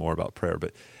learning more about prayer,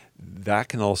 but that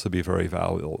can also be very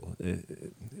valuable.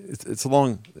 It's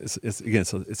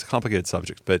a complicated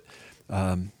subject, but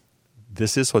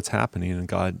this is what's happening, and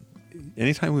God,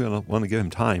 anytime we want to give him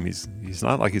time, he's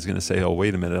not like he's going to say, oh,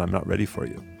 wait a minute, I'm not ready for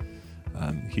you.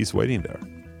 He's waiting there.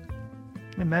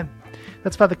 Amen.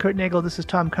 That's Father Kurt Nagel. This is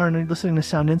Tom Curran. You're listening to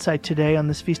Sound Insight today on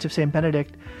this Feast of St.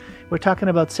 Benedict. We're talking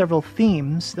about several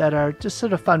themes that are just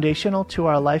sort of foundational to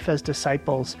our life as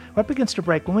disciples. We're up against a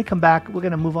break. When we come back, we're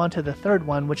going to move on to the third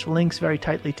one, which links very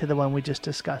tightly to the one we just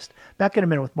discussed. Back in a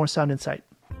minute with more Sound Insight.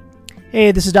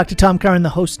 Hey, this is Dr. Tom Curran, the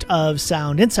host of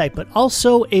Sound Insight, but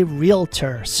also a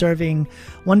realtor serving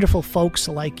wonderful folks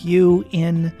like you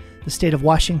in the state of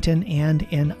Washington and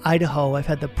in Idaho. I've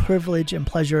had the privilege and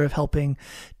pleasure of helping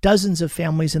dozens of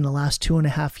families in the last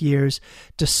 2.5 years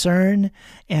discern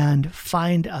and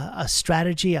find a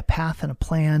strategy, a path, and a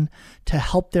plan to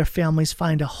help their families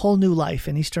find a whole new life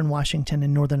in eastern Washington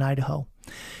and northern Idaho.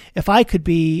 If I could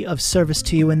be of service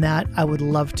to you in that, I would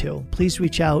love to. Please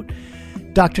reach out.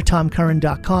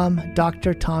 drtomcurran.com,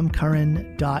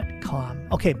 drtomcurran.com.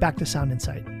 Okay, back to Sound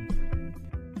Insight.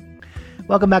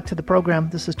 Welcome back to the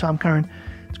program. This is Tom Curran.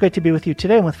 It's great to be with you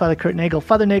today and with Father Kurt Nagel.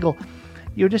 Father Nagel,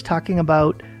 you were just talking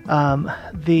about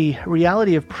the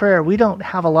reality of prayer. We don't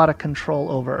have a lot of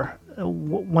control over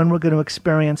when we're going to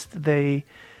experience the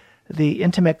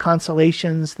intimate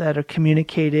consolations that are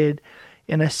communicated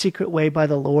in a secret way by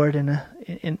the Lord and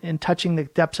in touching the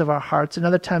depths of our hearts. And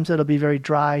other times it'll be very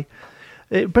dry.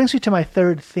 It brings me to my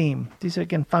third theme. These are,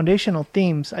 again, foundational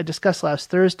themes I discussed last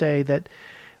Thursday that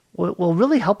will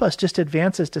really help us just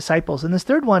advance as disciples. And this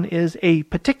third one is a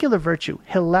particular virtue,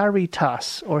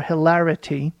 hilaritas, or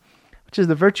hilarity, which is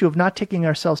the virtue of not taking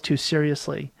ourselves too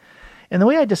seriously. And the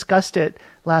way I discussed it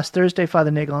last Thursday,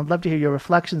 Father Nagel, I'd love to hear your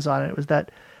reflections on it, was that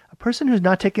a person who's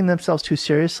not taking themselves too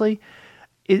seriously,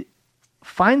 it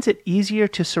finds it easier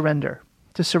to surrender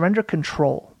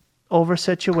control over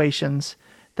situations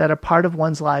that are part of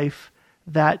one's life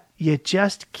that you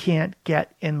just can't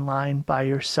get in line by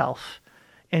yourself.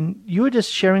 And you were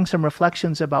just sharing some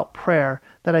reflections about prayer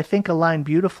that I think align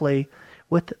beautifully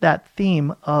with that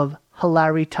theme of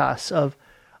hilaritas,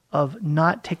 of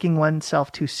not taking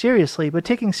oneself too seriously, but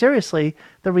taking seriously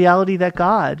the reality that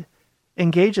God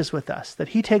engages with us, that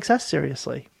he takes us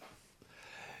seriously.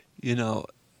 You know,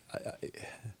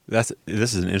 this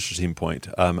is an interesting point.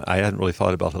 I hadn't really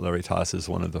thought about hilaritas as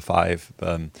one of the five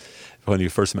when you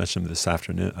first mentioned them this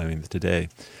afternoon, today.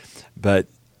 But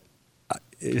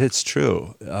it's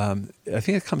true. I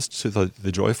think it comes to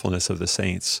the joyfulness of the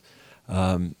saints,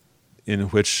 in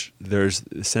which there's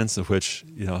a sense of which,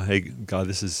 hey, God,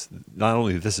 this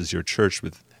is your church,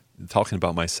 with talking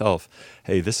about myself.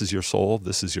 Hey, this is your soul.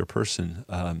 This is your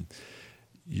person.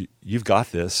 You've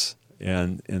got this.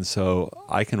 And so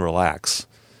I can relax.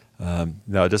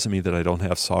 Now, it doesn't mean that I don't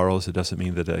have sorrows. It doesn't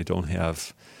mean that I don't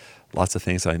have lots of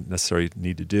things I necessarily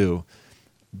need to do.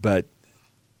 But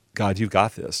God, you've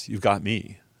got this. You've got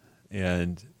me.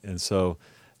 And so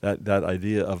that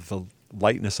idea of the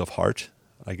lightness of heart,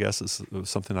 I guess, is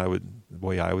something the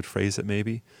way I would phrase it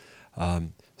maybe,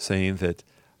 saying that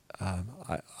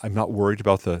I'm not worried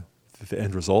about the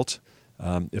end result.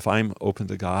 If I'm open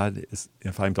to God,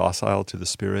 if I'm docile to the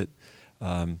Spirit,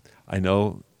 I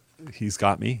know He's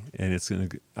got me, and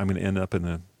I'm going to end up in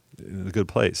a good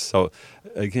place. So,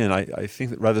 again, I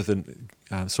think that rather than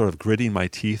sort of gritting my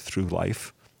teeth through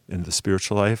life in the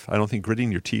spiritual life, I don't think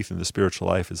gritting your teeth in the spiritual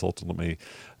life is ultimately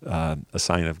a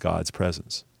sign of God's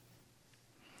presence.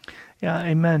 Yeah,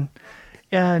 amen.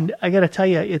 And I got to tell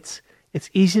you, it's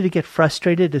easy to get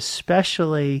frustrated,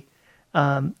 especially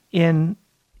in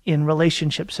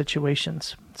relationship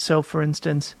situations. So, for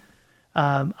instance,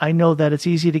 I know that it's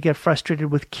easy to get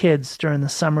frustrated with kids during the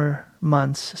summer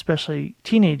months, especially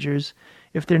teenagers,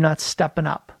 if they're not stepping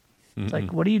up. It's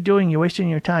like, what are you doing? You're wasting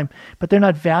your time. But they're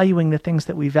not valuing the things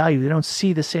that we value. They don't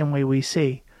see the same way we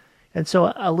see. And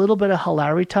so a little bit of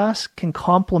hilaritas can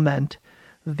complement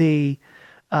the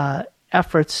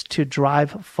efforts to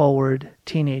drive forward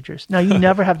teenagers. Now, you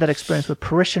never have that experience with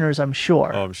parishioners, I'm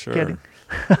sure. Oh, I'm sure.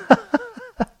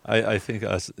 I think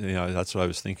that's what I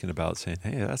was thinking about, saying,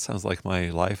 hey, that sounds like my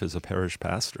life as a parish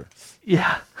pastor.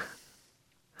 Yeah.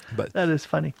 But that is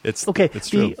funny. It's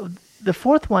true. The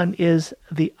fourth one is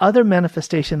the other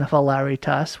manifestation of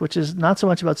hilaritas, which is not so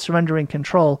much about surrendering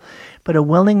control, but a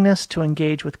willingness to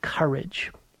engage with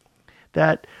courage.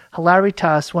 That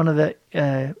hilaritas, one of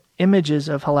the images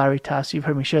of hilaritas, you've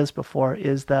heard me share this before,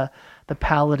 is the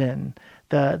paladin,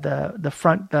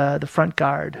 the front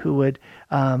guard who would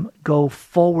go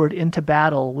forward into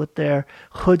battle with their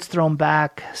hoods thrown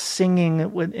back, singing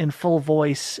in full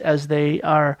voice as they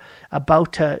are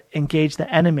about to engage the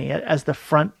enemy as the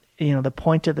front, the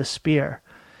point of the spear.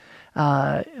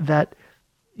 That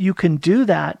you can do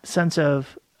that sense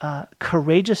of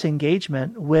courageous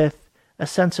engagement with a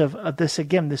sense of this,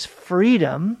 again, this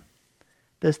freedom,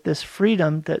 this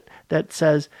freedom that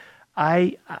says,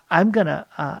 I'm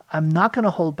not gonna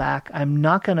hold back. I'm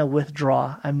not gonna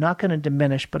withdraw. I'm not gonna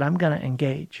diminish, but I'm gonna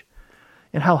engage.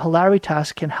 And how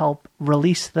hilaritas can help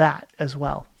release that as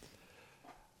well.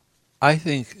 I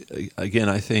think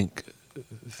the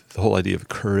whole idea of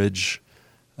courage,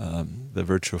 the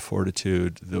virtue of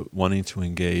fortitude, the wanting to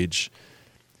engage,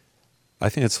 I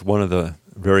think it's one of the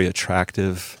very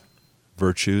attractive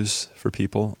virtues for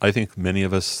people. I think many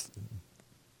of us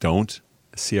don't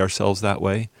see ourselves that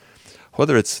way.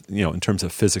 Whether it's, in terms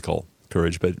of physical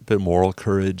courage, but moral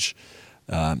courage,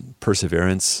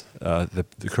 perseverance, the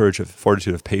courage of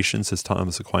fortitude of patience, as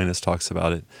Thomas Aquinas talks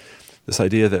about it. This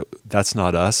idea that that's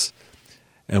not us,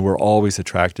 and we're always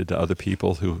attracted to other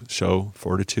people who show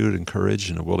fortitude and courage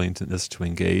and a willingness to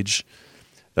engage.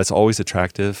 That's always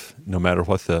attractive, no matter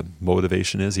what the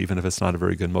motivation is. Even if it's not a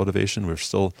very good motivation, we're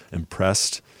still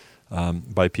impressed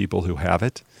by people who have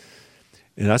it.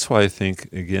 And that's why I think,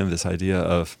 again, this idea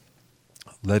of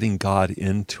letting God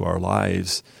into our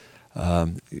lives,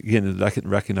 again,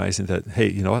 recognizing that, hey,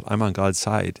 you know what, I'm on God's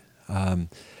side,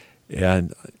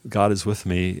 and God is with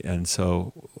me, and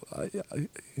so,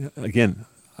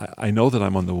 I know that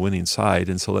I'm on the winning side,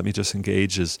 and so let me just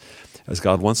engage as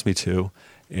God wants me to,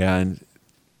 and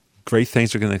great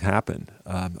things are going to happen.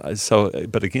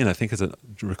 But again, I think it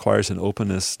requires an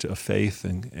openness to a faith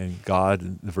and God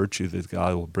and the virtue that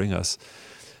God will bring us.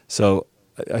 So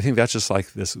I think that's just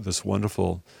like this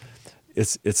wonderful,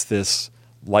 it's this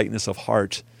lightness of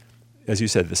heart, as you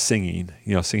said, the singing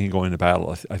going to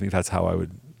battle. I think that's how I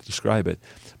would describe it.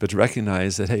 But to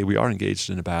recognize that, hey, we are engaged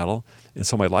in a battle, and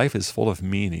so my life is full of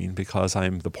meaning because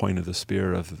I'm the point of the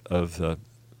spear of the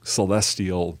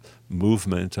celestial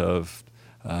movement of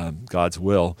God's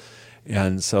will.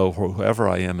 And so whoever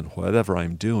I am and whatever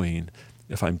I'm doing,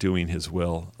 if I'm doing His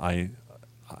will, I'm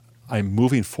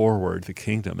moving forward the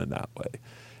kingdom in that way.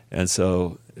 And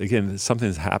so, again,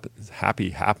 something happy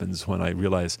happens when I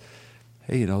realize,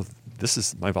 hey,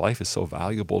 my life is so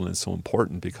valuable and so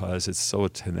important because it's so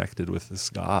connected with this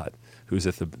God who's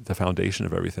at the foundation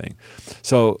of everything.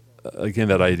 So, again,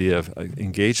 that idea of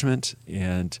engagement,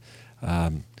 and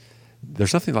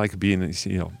there's nothing like being, I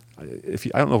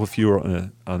don't know if you were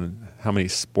on how many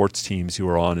sports teams you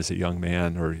were on as a young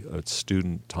man or a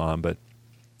student, Tom, but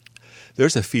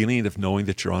there's a feeling of knowing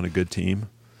that you're on a good team.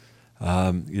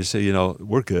 You say,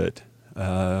 we're good.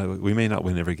 We may not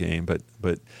win every game, but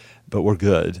we're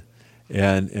good.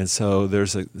 And so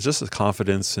there's just a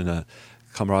confidence and a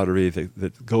camaraderie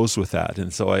that goes with that.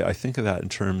 And so I think of that in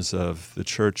terms of the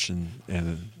church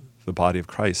and the body of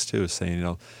Christ too,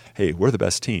 saying, hey, we're the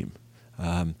best team.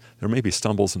 There may be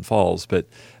stumbles and falls, but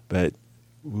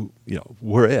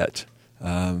we're it.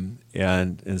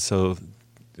 And so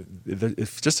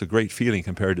it's just a great feeling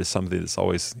compared to something that's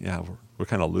always, we're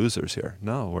kind of losers here.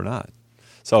 No, we're not.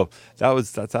 So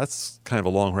that's kind of a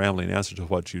long rambling answer to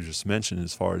what you just mentioned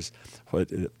as far as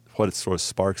what it sort of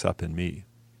sparks up in me.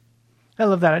 I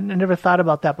love that. I never thought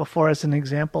about that before as an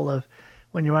example of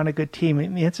when you're on a good team.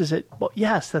 And the answer is,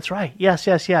 yes, that's right. Yes,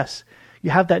 yes, yes.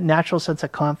 You have that natural sense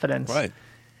of confidence. Right.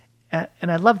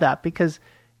 And I love that because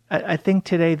I think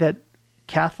today that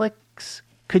Catholics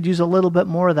could use a little bit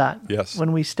more of that. Yes.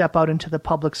 When we step out into the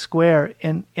public square,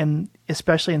 and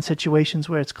especially in situations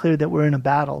where it's clear that we're in a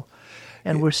battle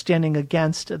and we're standing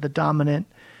against the dominant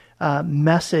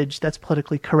message that's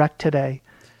politically correct today.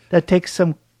 That takes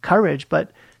some courage,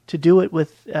 but to do it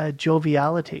with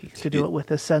joviality, to do it with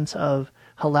a sense of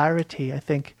hilarity, I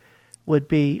think would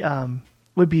be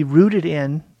rooted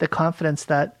in the confidence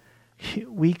that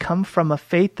we come from a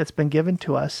faith that's been given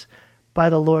to us by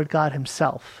the Lord God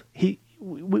Himself.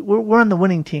 We're on the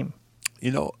winning team.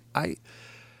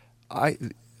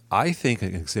 I think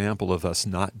an example of us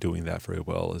not doing that very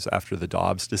well is after the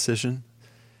Dobbs decision.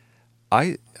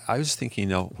 I was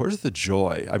thinking, where's the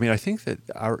joy? I mean, I think that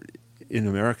in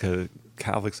America,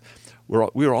 Catholics,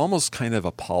 we were almost kind of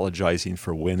apologizing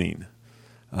for winning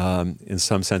in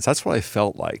some sense. That's what I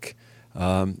felt like.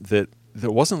 That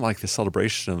there wasn't like the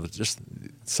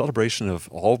celebration of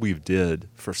all we've did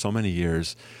for so many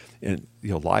years, and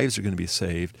lives are going to be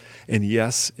saved. And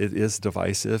yes, it is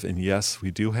divisive, and yes, we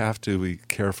do have to be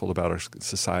careful about our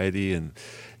society, and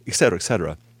et cetera, et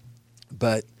cetera.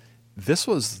 But this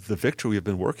was the victory we've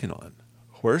been working on.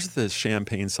 Where's the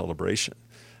champagne celebration?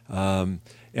 And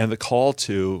the call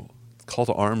to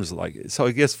arms, so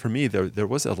I guess for me there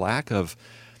was a lack of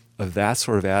that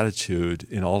sort of attitude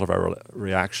in all of our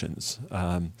reactions.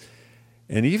 And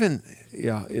even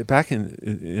back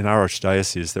in our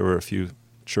archdiocese, there were a few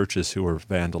churches who were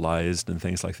vandalized and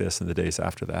things like this in the days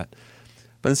after that.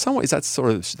 But in some ways,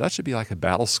 that should be like a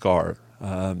battle scar,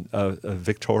 a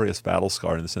victorious battle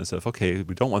scar, in the sense of, okay,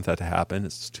 we don't want that to happen.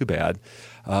 It's too bad.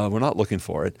 We're not looking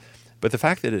for it. But the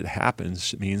fact that it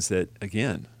happens means that,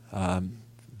 again,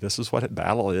 this is what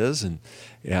battle is, and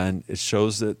it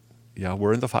shows that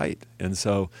we're in the fight. And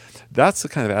so that's the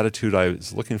kind of attitude I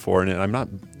was looking for. And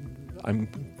I'm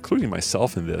including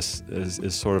myself in this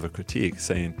as sort of a critique,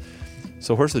 saying,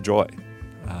 so where's the joy?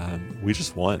 We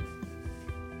just won.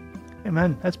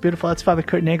 Amen. That's beautiful. That's Father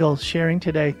Kurt Nagel sharing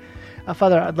today.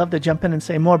 Father, I'd love to jump in and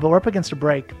say more, but we're up against a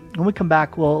break. When we come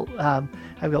back,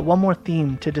 I've got one more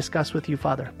theme to discuss with you,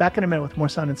 Father. Back in a minute with more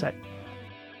Sound Insight.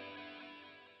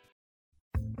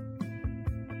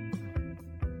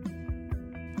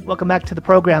 Welcome back to the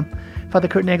program. Father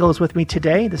Kurt Nagel is with me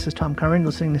today. This is Tom Curran,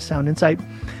 listening to Sound Insight.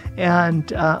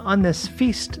 And on this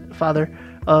feast, Father,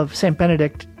 of St.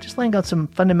 Benedict, just laying out some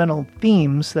fundamental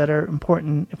themes that are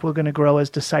important if we're going to grow as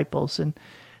disciples. And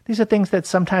these are things that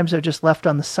sometimes are just left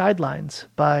on the sidelines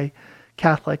by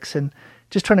Catholics, and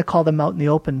just trying to call them out in the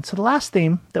open. So the last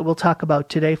theme that we'll talk about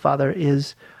today, Father,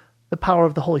 is the power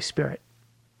of the Holy Spirit.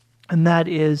 And that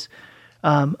is,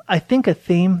 I think, a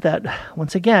theme that,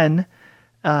 once again,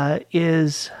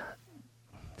 is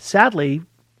sadly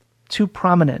too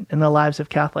prominent in the lives of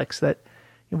Catholics, that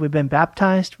we've been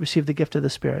baptized, received the gift of the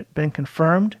Spirit, been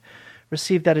confirmed,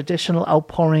 received that additional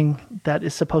outpouring that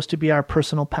is supposed to be our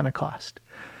personal Pentecost.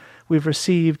 We've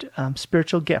received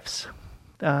spiritual gifts.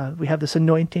 We have this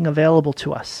anointing available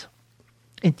to us.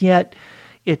 And yet,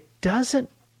 it doesn't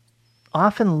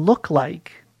often look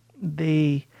like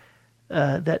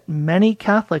that many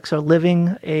Catholics are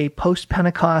living a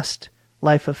post-Pentecost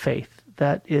life of faith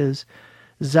that is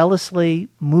zealously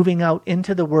moving out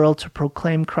into the world to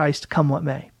proclaim Christ come what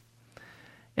may.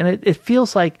 And it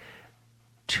feels like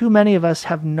too many of us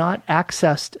have not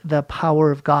accessed the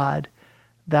power of God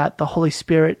that the Holy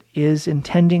Spirit is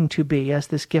intending to be as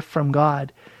this gift from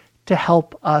God to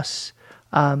help us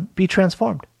be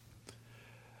transformed.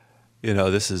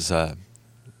 This is, I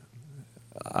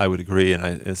would agree,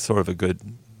 and it's sort of a good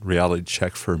reality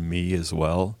check for me as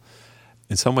well.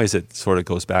 In some ways, it sort of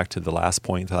goes back to the last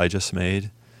point that I just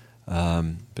made,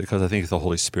 because I think the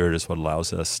Holy Spirit is what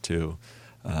allows us to,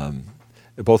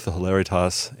 both the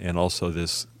hilaritas and also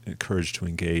this courage to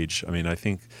engage. I mean, I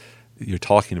think you're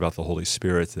talking about the Holy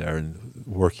Spirit there and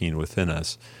working within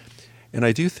us. And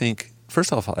I do think,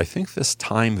 first off, I think this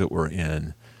time that we're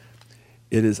in,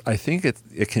 I think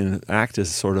it can act as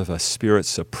sort of a spirit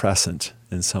suppressant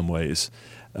in some ways,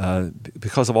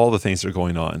 because of all the things that are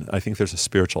going on. I think there's a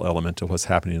spiritual element to what's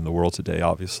happening in the world today,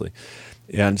 obviously.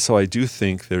 And so I do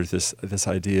think there's this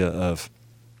idea of,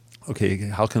 okay,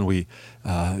 how can we,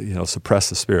 suppress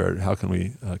the spirit? How can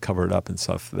we cover it up and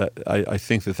stuff? That I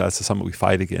think that's something we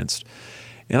fight against.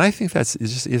 And I think that's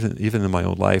just even in my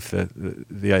own life, that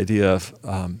the idea of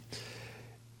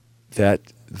that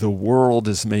the world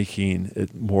is making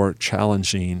it more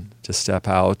challenging to step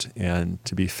out and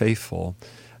to be faithful.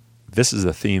 This is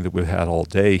a theme that we've had all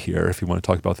day here. If you want to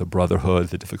talk about the brotherhood,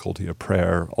 the difficulty of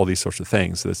prayer, all these sorts of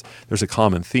things, there's a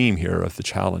common theme here of the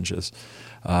challenges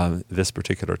this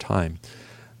particular time.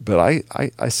 But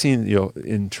I seen,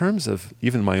 in terms of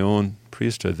even my own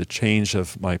priesthood, the change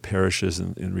of my parishes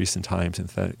in recent times,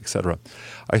 et cetera,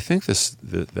 I think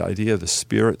the idea of the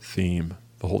Spirit theme,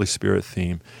 the Holy Spirit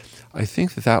theme, I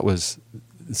think that was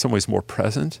in some ways more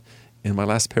present in my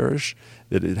last parish,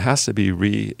 that it has to be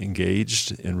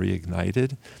re-engaged and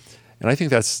reignited. And I think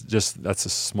that's a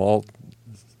small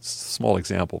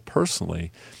example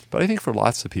personally, but I think for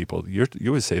lots of people,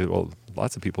 you would say that, well,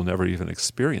 lots of people never even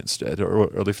experienced it, or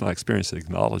at least not experienced it,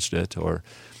 acknowledged it,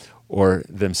 or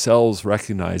themselves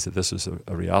recognized that this is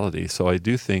a reality. So I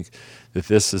do think that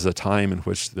this is a time in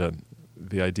which the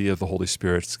idea of the Holy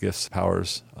Spirit's gifts,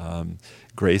 powers,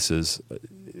 graces,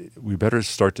 we better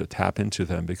start to tap into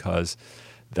them, because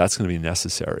that's going to be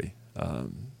necessary.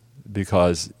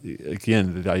 Because,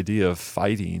 again, the idea of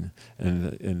fighting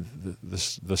and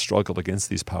the struggle against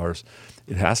these powers,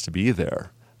 it has to be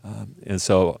there. And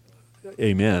so,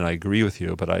 amen, I agree with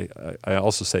you, but I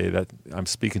also say that I'm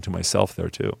speaking to myself there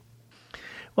too.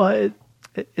 Well,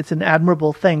 it's an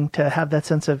admirable thing to have that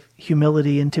sense of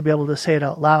humility and to be able to say it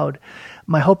out loud.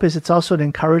 My hope is it's also an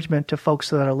encouragement to folks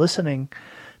that are listening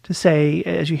to say,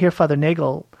 as you hear Father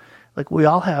Nagel, like, we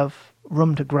all have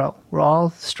room to grow. We're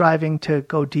all striving to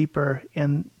go deeper,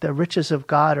 and the riches of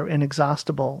God are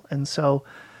inexhaustible. And so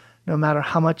no matter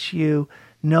how much you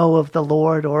know of the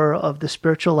Lord or of the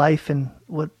spiritual life and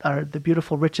what are the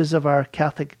beautiful riches of our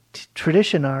Catholic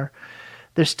tradition are,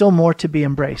 there's still more to be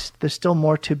embraced. There's still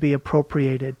more to be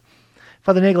appropriated.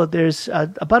 Father Nagel, there's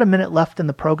about a minute left in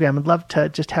the program. I'd love to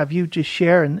just have you just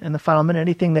share in the final minute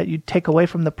anything that you take away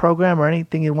from the program or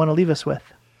anything you want to leave us with.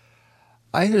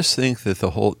 I just think that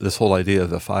this whole idea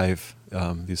of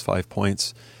these 5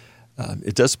 points,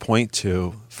 it does point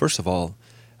to, first of all,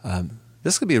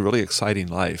 this could be a really exciting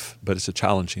life, but it's a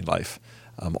challenging life.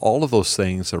 All of those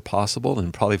things are possible,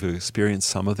 and probably we've experienced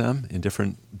some of them in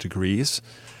different degrees.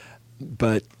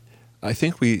 But I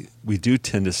think we do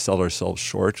tend to sell ourselves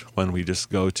short when we just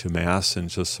go to Mass and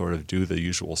just sort of do the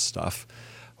usual stuff.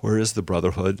 Where is the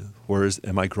brotherhood?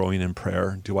 Am I growing in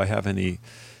prayer? Do I have any,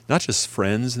 not just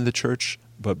friends in the church,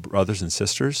 but brothers and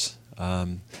sisters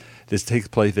that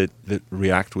take place, that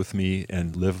react with me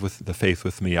and live with the faith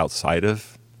with me outside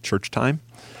of church time?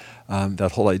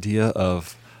 That whole idea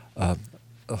of a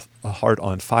heart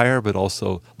on fire, but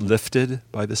also lifted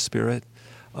by the Spirit.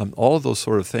 All of those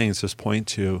sort of things just point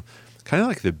to kind of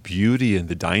like the beauty and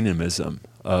the dynamism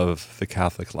of the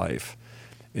Catholic life.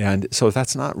 And so if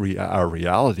that's not our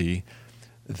reality,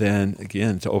 then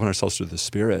again, to open ourselves to the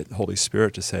Spirit, Holy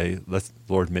Spirit, to say,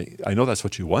 Lord, I know that's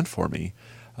what you want for me.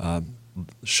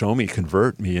 Show me,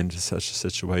 convert me into such a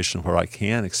situation where I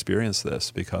can experience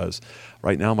this, because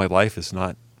right now my life is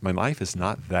not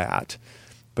that,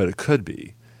 but it could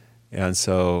be. And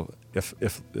so if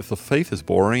the faith is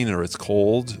boring, or it's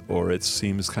cold, or it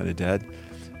seems kind of dead,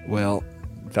 well,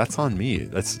 that's on me.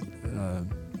 That's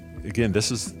again,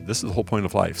 this is the whole point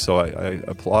of life. So I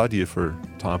applaud you,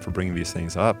 Tom, for bringing these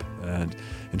things up and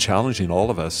challenging all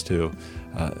of us to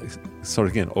sort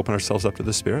of, again, open ourselves up to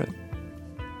the Spirit.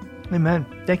 Amen.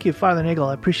 Thank you, Father Nagel.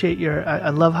 I appreciate I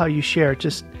love how you share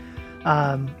just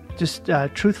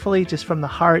truthfully, just from the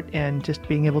heart, and just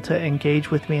being able to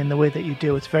engage with me in the way that you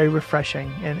do. It's very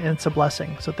refreshing, and it's a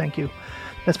blessing. So thank you.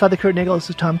 That's Father Kurt Nagel. This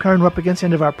is Tom Curran. We're up against the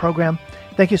end of our program.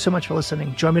 Thank you so much for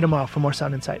listening. Join me tomorrow for more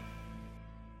Sound Insight.